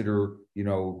I consider,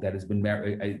 that has been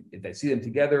married, if I see them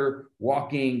together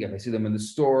walking, if I see them in the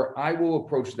store, I will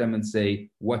approach them and say,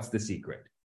 what's the secret?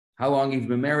 How long have you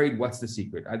been married? What's the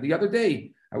secret? The other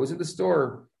day, I was in the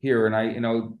store here, and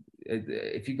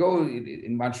if you go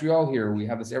in Montreal here, we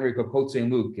have this area called Côte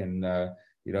Saint-Luc, and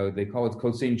they call it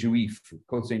Côte Saint-Juif,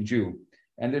 Côte Saint-Jew.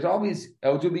 And there's all these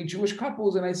elderly Jewish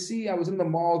couples, and I was in the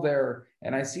mall there,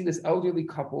 and I see this elderly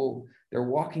couple. They're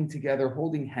walking together,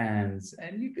 holding hands,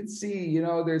 and you can see,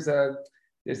 there's a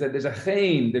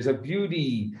chaim, there's a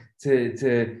beauty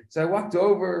to. So I walked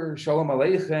over, Shalom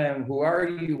Aleichem, who are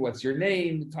you? What's your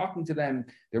name? Talking to them.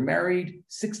 They're married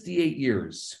 68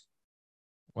 years.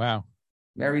 Wow.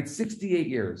 Married 68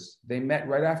 years. They met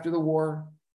right after the war.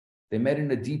 They met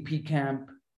in a DP camp.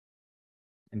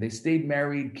 And they stayed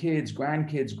married, kids,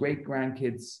 grandkids,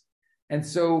 great-grandkids. And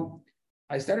so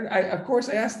I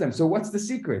asked them, so what's the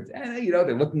secret? And,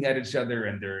 they're looking at each other,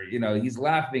 and he's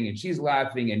laughing and she's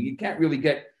laughing, and you can't really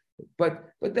get, but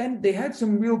then they had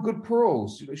some real good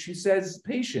pearls. She says,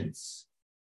 patience.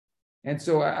 And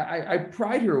so I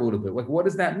pried her a little bit. Like, what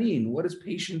does that mean? What does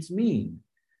patience mean?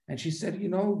 And she said,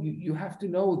 you have to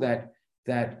know that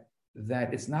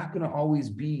it's not going to always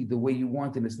be the way you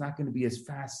want, and it's not going to be as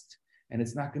fast, and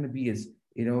it's not going to be as,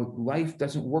 life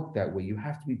doesn't work that way. You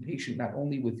have to be patient, not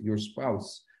only with your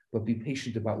spouse, but be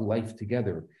patient about life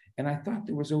together. And I thought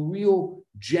there was a real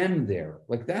gem there.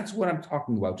 Like, that's what I'm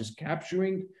talking about, just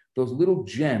capturing those little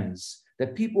gems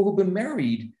that people who've been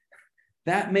married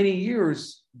that many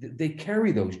years, they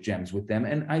carry those gems with them.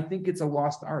 And I think it's a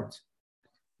lost art.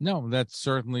 No, that's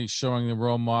certainly showing the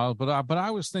role model. But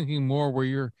I was thinking more where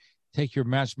you take your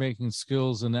matchmaking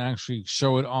skills and actually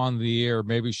show it on the air,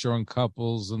 maybe showing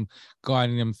couples and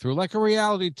guiding them through, like a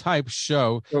reality type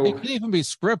show. So, it can even be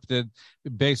scripted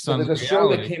based on there's a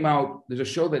reality. Show that came out. There's a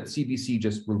show that CBC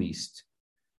just released.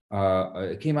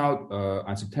 It came out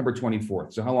on September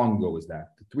 24th. So how long ago was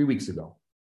that? 3 weeks ago.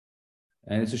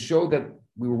 And it's a show that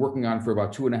we were working on for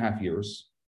about 2.5 years.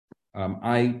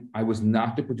 I was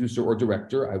not the producer or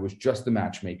director. I was just the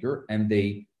matchmaker, and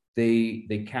they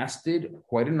casted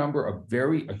quite a number of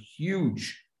a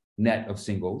huge net of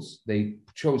singles. They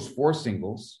chose 4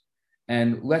 singles,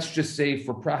 and let's just say,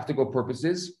 for practical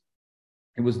purposes,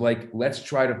 it was like, let's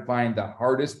try to find the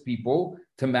hardest people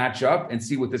to match up and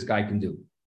see what this guy can do.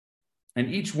 And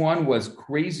each one was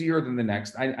crazier than the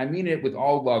next. I mean it with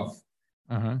all love.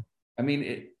 Uh-huh. I mean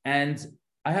it, and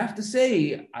I have to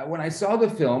say, when I saw the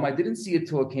film, I didn't see it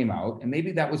till it came out, and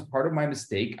maybe that was part of my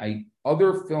mistake.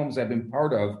 Other films I've been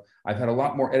part of, I've had a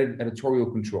lot more editorial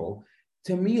control.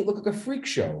 To me, it looked like a freak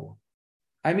show.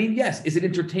 I mean, yes, is it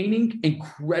entertaining?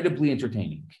 Incredibly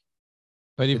entertaining.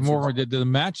 But even more, did the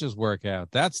matches work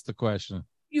out? That's the question.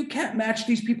 You can't match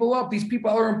these people up. These people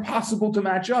are impossible to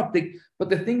match up. But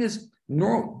the thing is,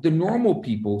 the normal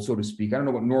people, so to speak. I don't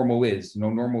know what normal is.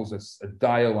 Normal is a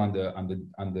dial on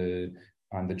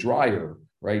the dryer,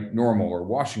 right? Normal, or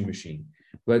washing machine.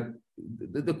 But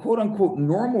the quote unquote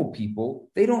normal people,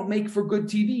 they don't make for good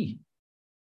TV.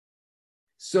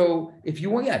 So if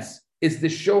you want, yes, is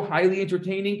this show highly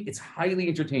entertaining? It's highly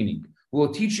entertaining. Will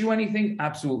it teach you anything?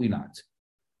 Absolutely not.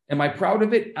 Am I proud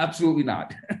of it? Absolutely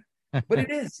not. But it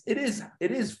is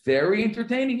very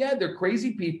entertaining. Yeah, they're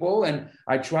crazy people, and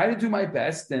I try to do my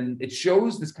best, and it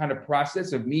shows this kind of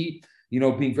process of me,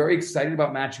 being very excited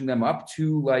about matching them up,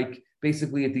 to like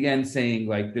basically at the end saying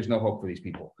like there's no hope for these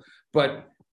people. But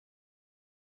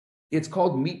it's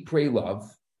called Meet, Pray,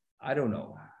 Love. I don't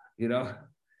know,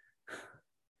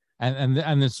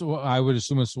 And it's, I would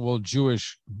assume it's all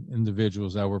Jewish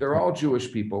individuals that were. They're all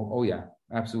Jewish people. Oh yeah,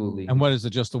 absolutely. And what is it?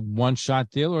 Just a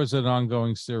one-shot deal, or is it an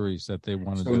ongoing series that they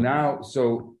want to do? So now,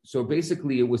 so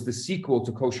basically, it was the sequel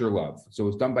to Kosher Love. So it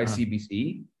was done by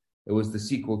CBC. It was the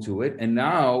sequel to it, and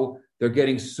now they're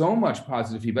getting so much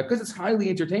positive feedback because it's highly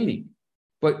entertaining.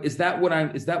 But is that what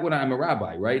I'm a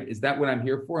rabbi, right? Is that what I'm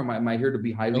here for? Am I here to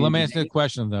be highly? Well, let me ask you a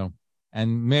question though,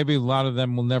 and maybe a lot of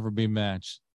them will never be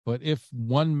matched. But if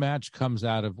one match comes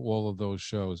out of all of those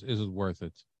shows, is it worth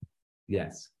it?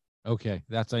 Yes. Okay,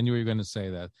 I knew you were going to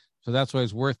say that. So that's why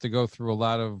it's worth to go through a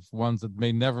lot of ones that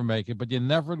may never make it, but you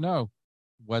never know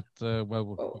what.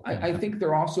 I think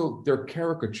they're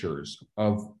caricatures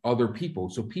of other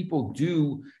people. So people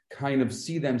do kind of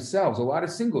see themselves. A lot of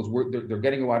singles, they're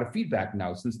getting a lot of feedback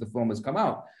now since the film has come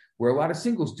out, where a lot of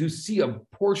singles do see a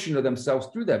portion of themselves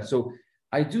through that. So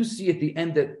I do see at the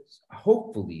end that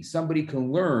hopefully somebody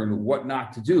can learn what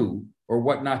not to do or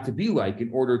what not to be like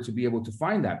in order to be able to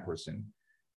find that person.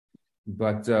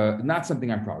 But not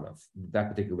something I'm proud of, that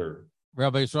particular.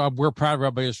 Rabbi Yisrael, we're proud of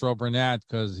Rabbi Yisrael Burnett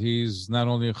because he's not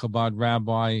only a Chabad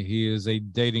rabbi, he is a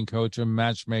dating coach, a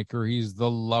matchmaker. He's the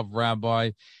love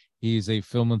rabbi. He's a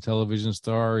film and television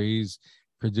star. He's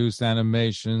produced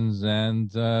animations,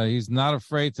 and he's not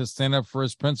afraid to stand up for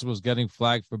his principles, getting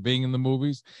flagged for being in the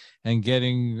movies and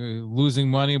losing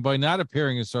money by not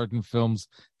appearing in certain films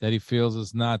that he feels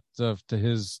is not to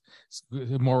his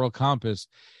moral compass.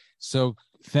 So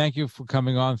thank you for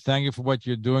coming on. Thank you for what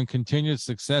you're doing. Continued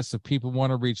success. If people want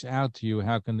to reach out to you,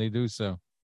 how can they do so?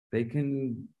 They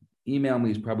can email me,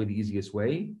 is probably the easiest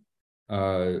way.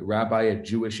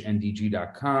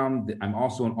 rabbi@jewishndg.com. I'm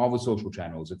also on all the social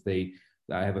channels.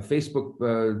 I have a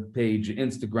Facebook page,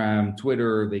 Instagram,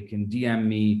 Twitter. They can DM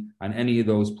me on any of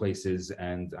those places,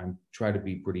 and I try to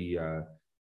be pretty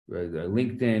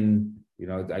LinkedIn.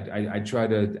 I try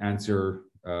to answer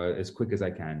as quick as I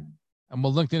can. And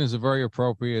well, LinkedIn is a very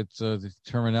appropriate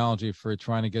terminology for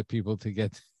trying to get people to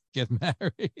get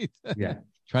married. Yeah,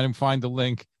 trying to find the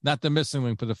link, not the missing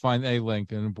link, but to find a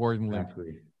link, an important link.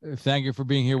 Exactly. Thank you for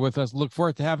being here with us. Look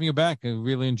forward to having you back. I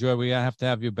really enjoy. We have to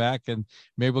have you back, and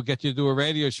maybe we'll get you to do a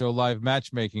radio show, live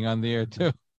matchmaking on the air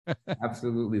too.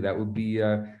 Absolutely, that would be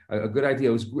a good idea.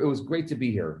 It was great to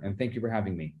be here, and thank you for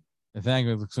having me. Thank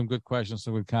you. Some good questions,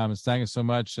 some good comments. Thank you so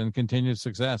much, and continued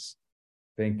success.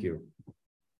 Thank you.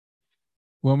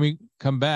 When we come back.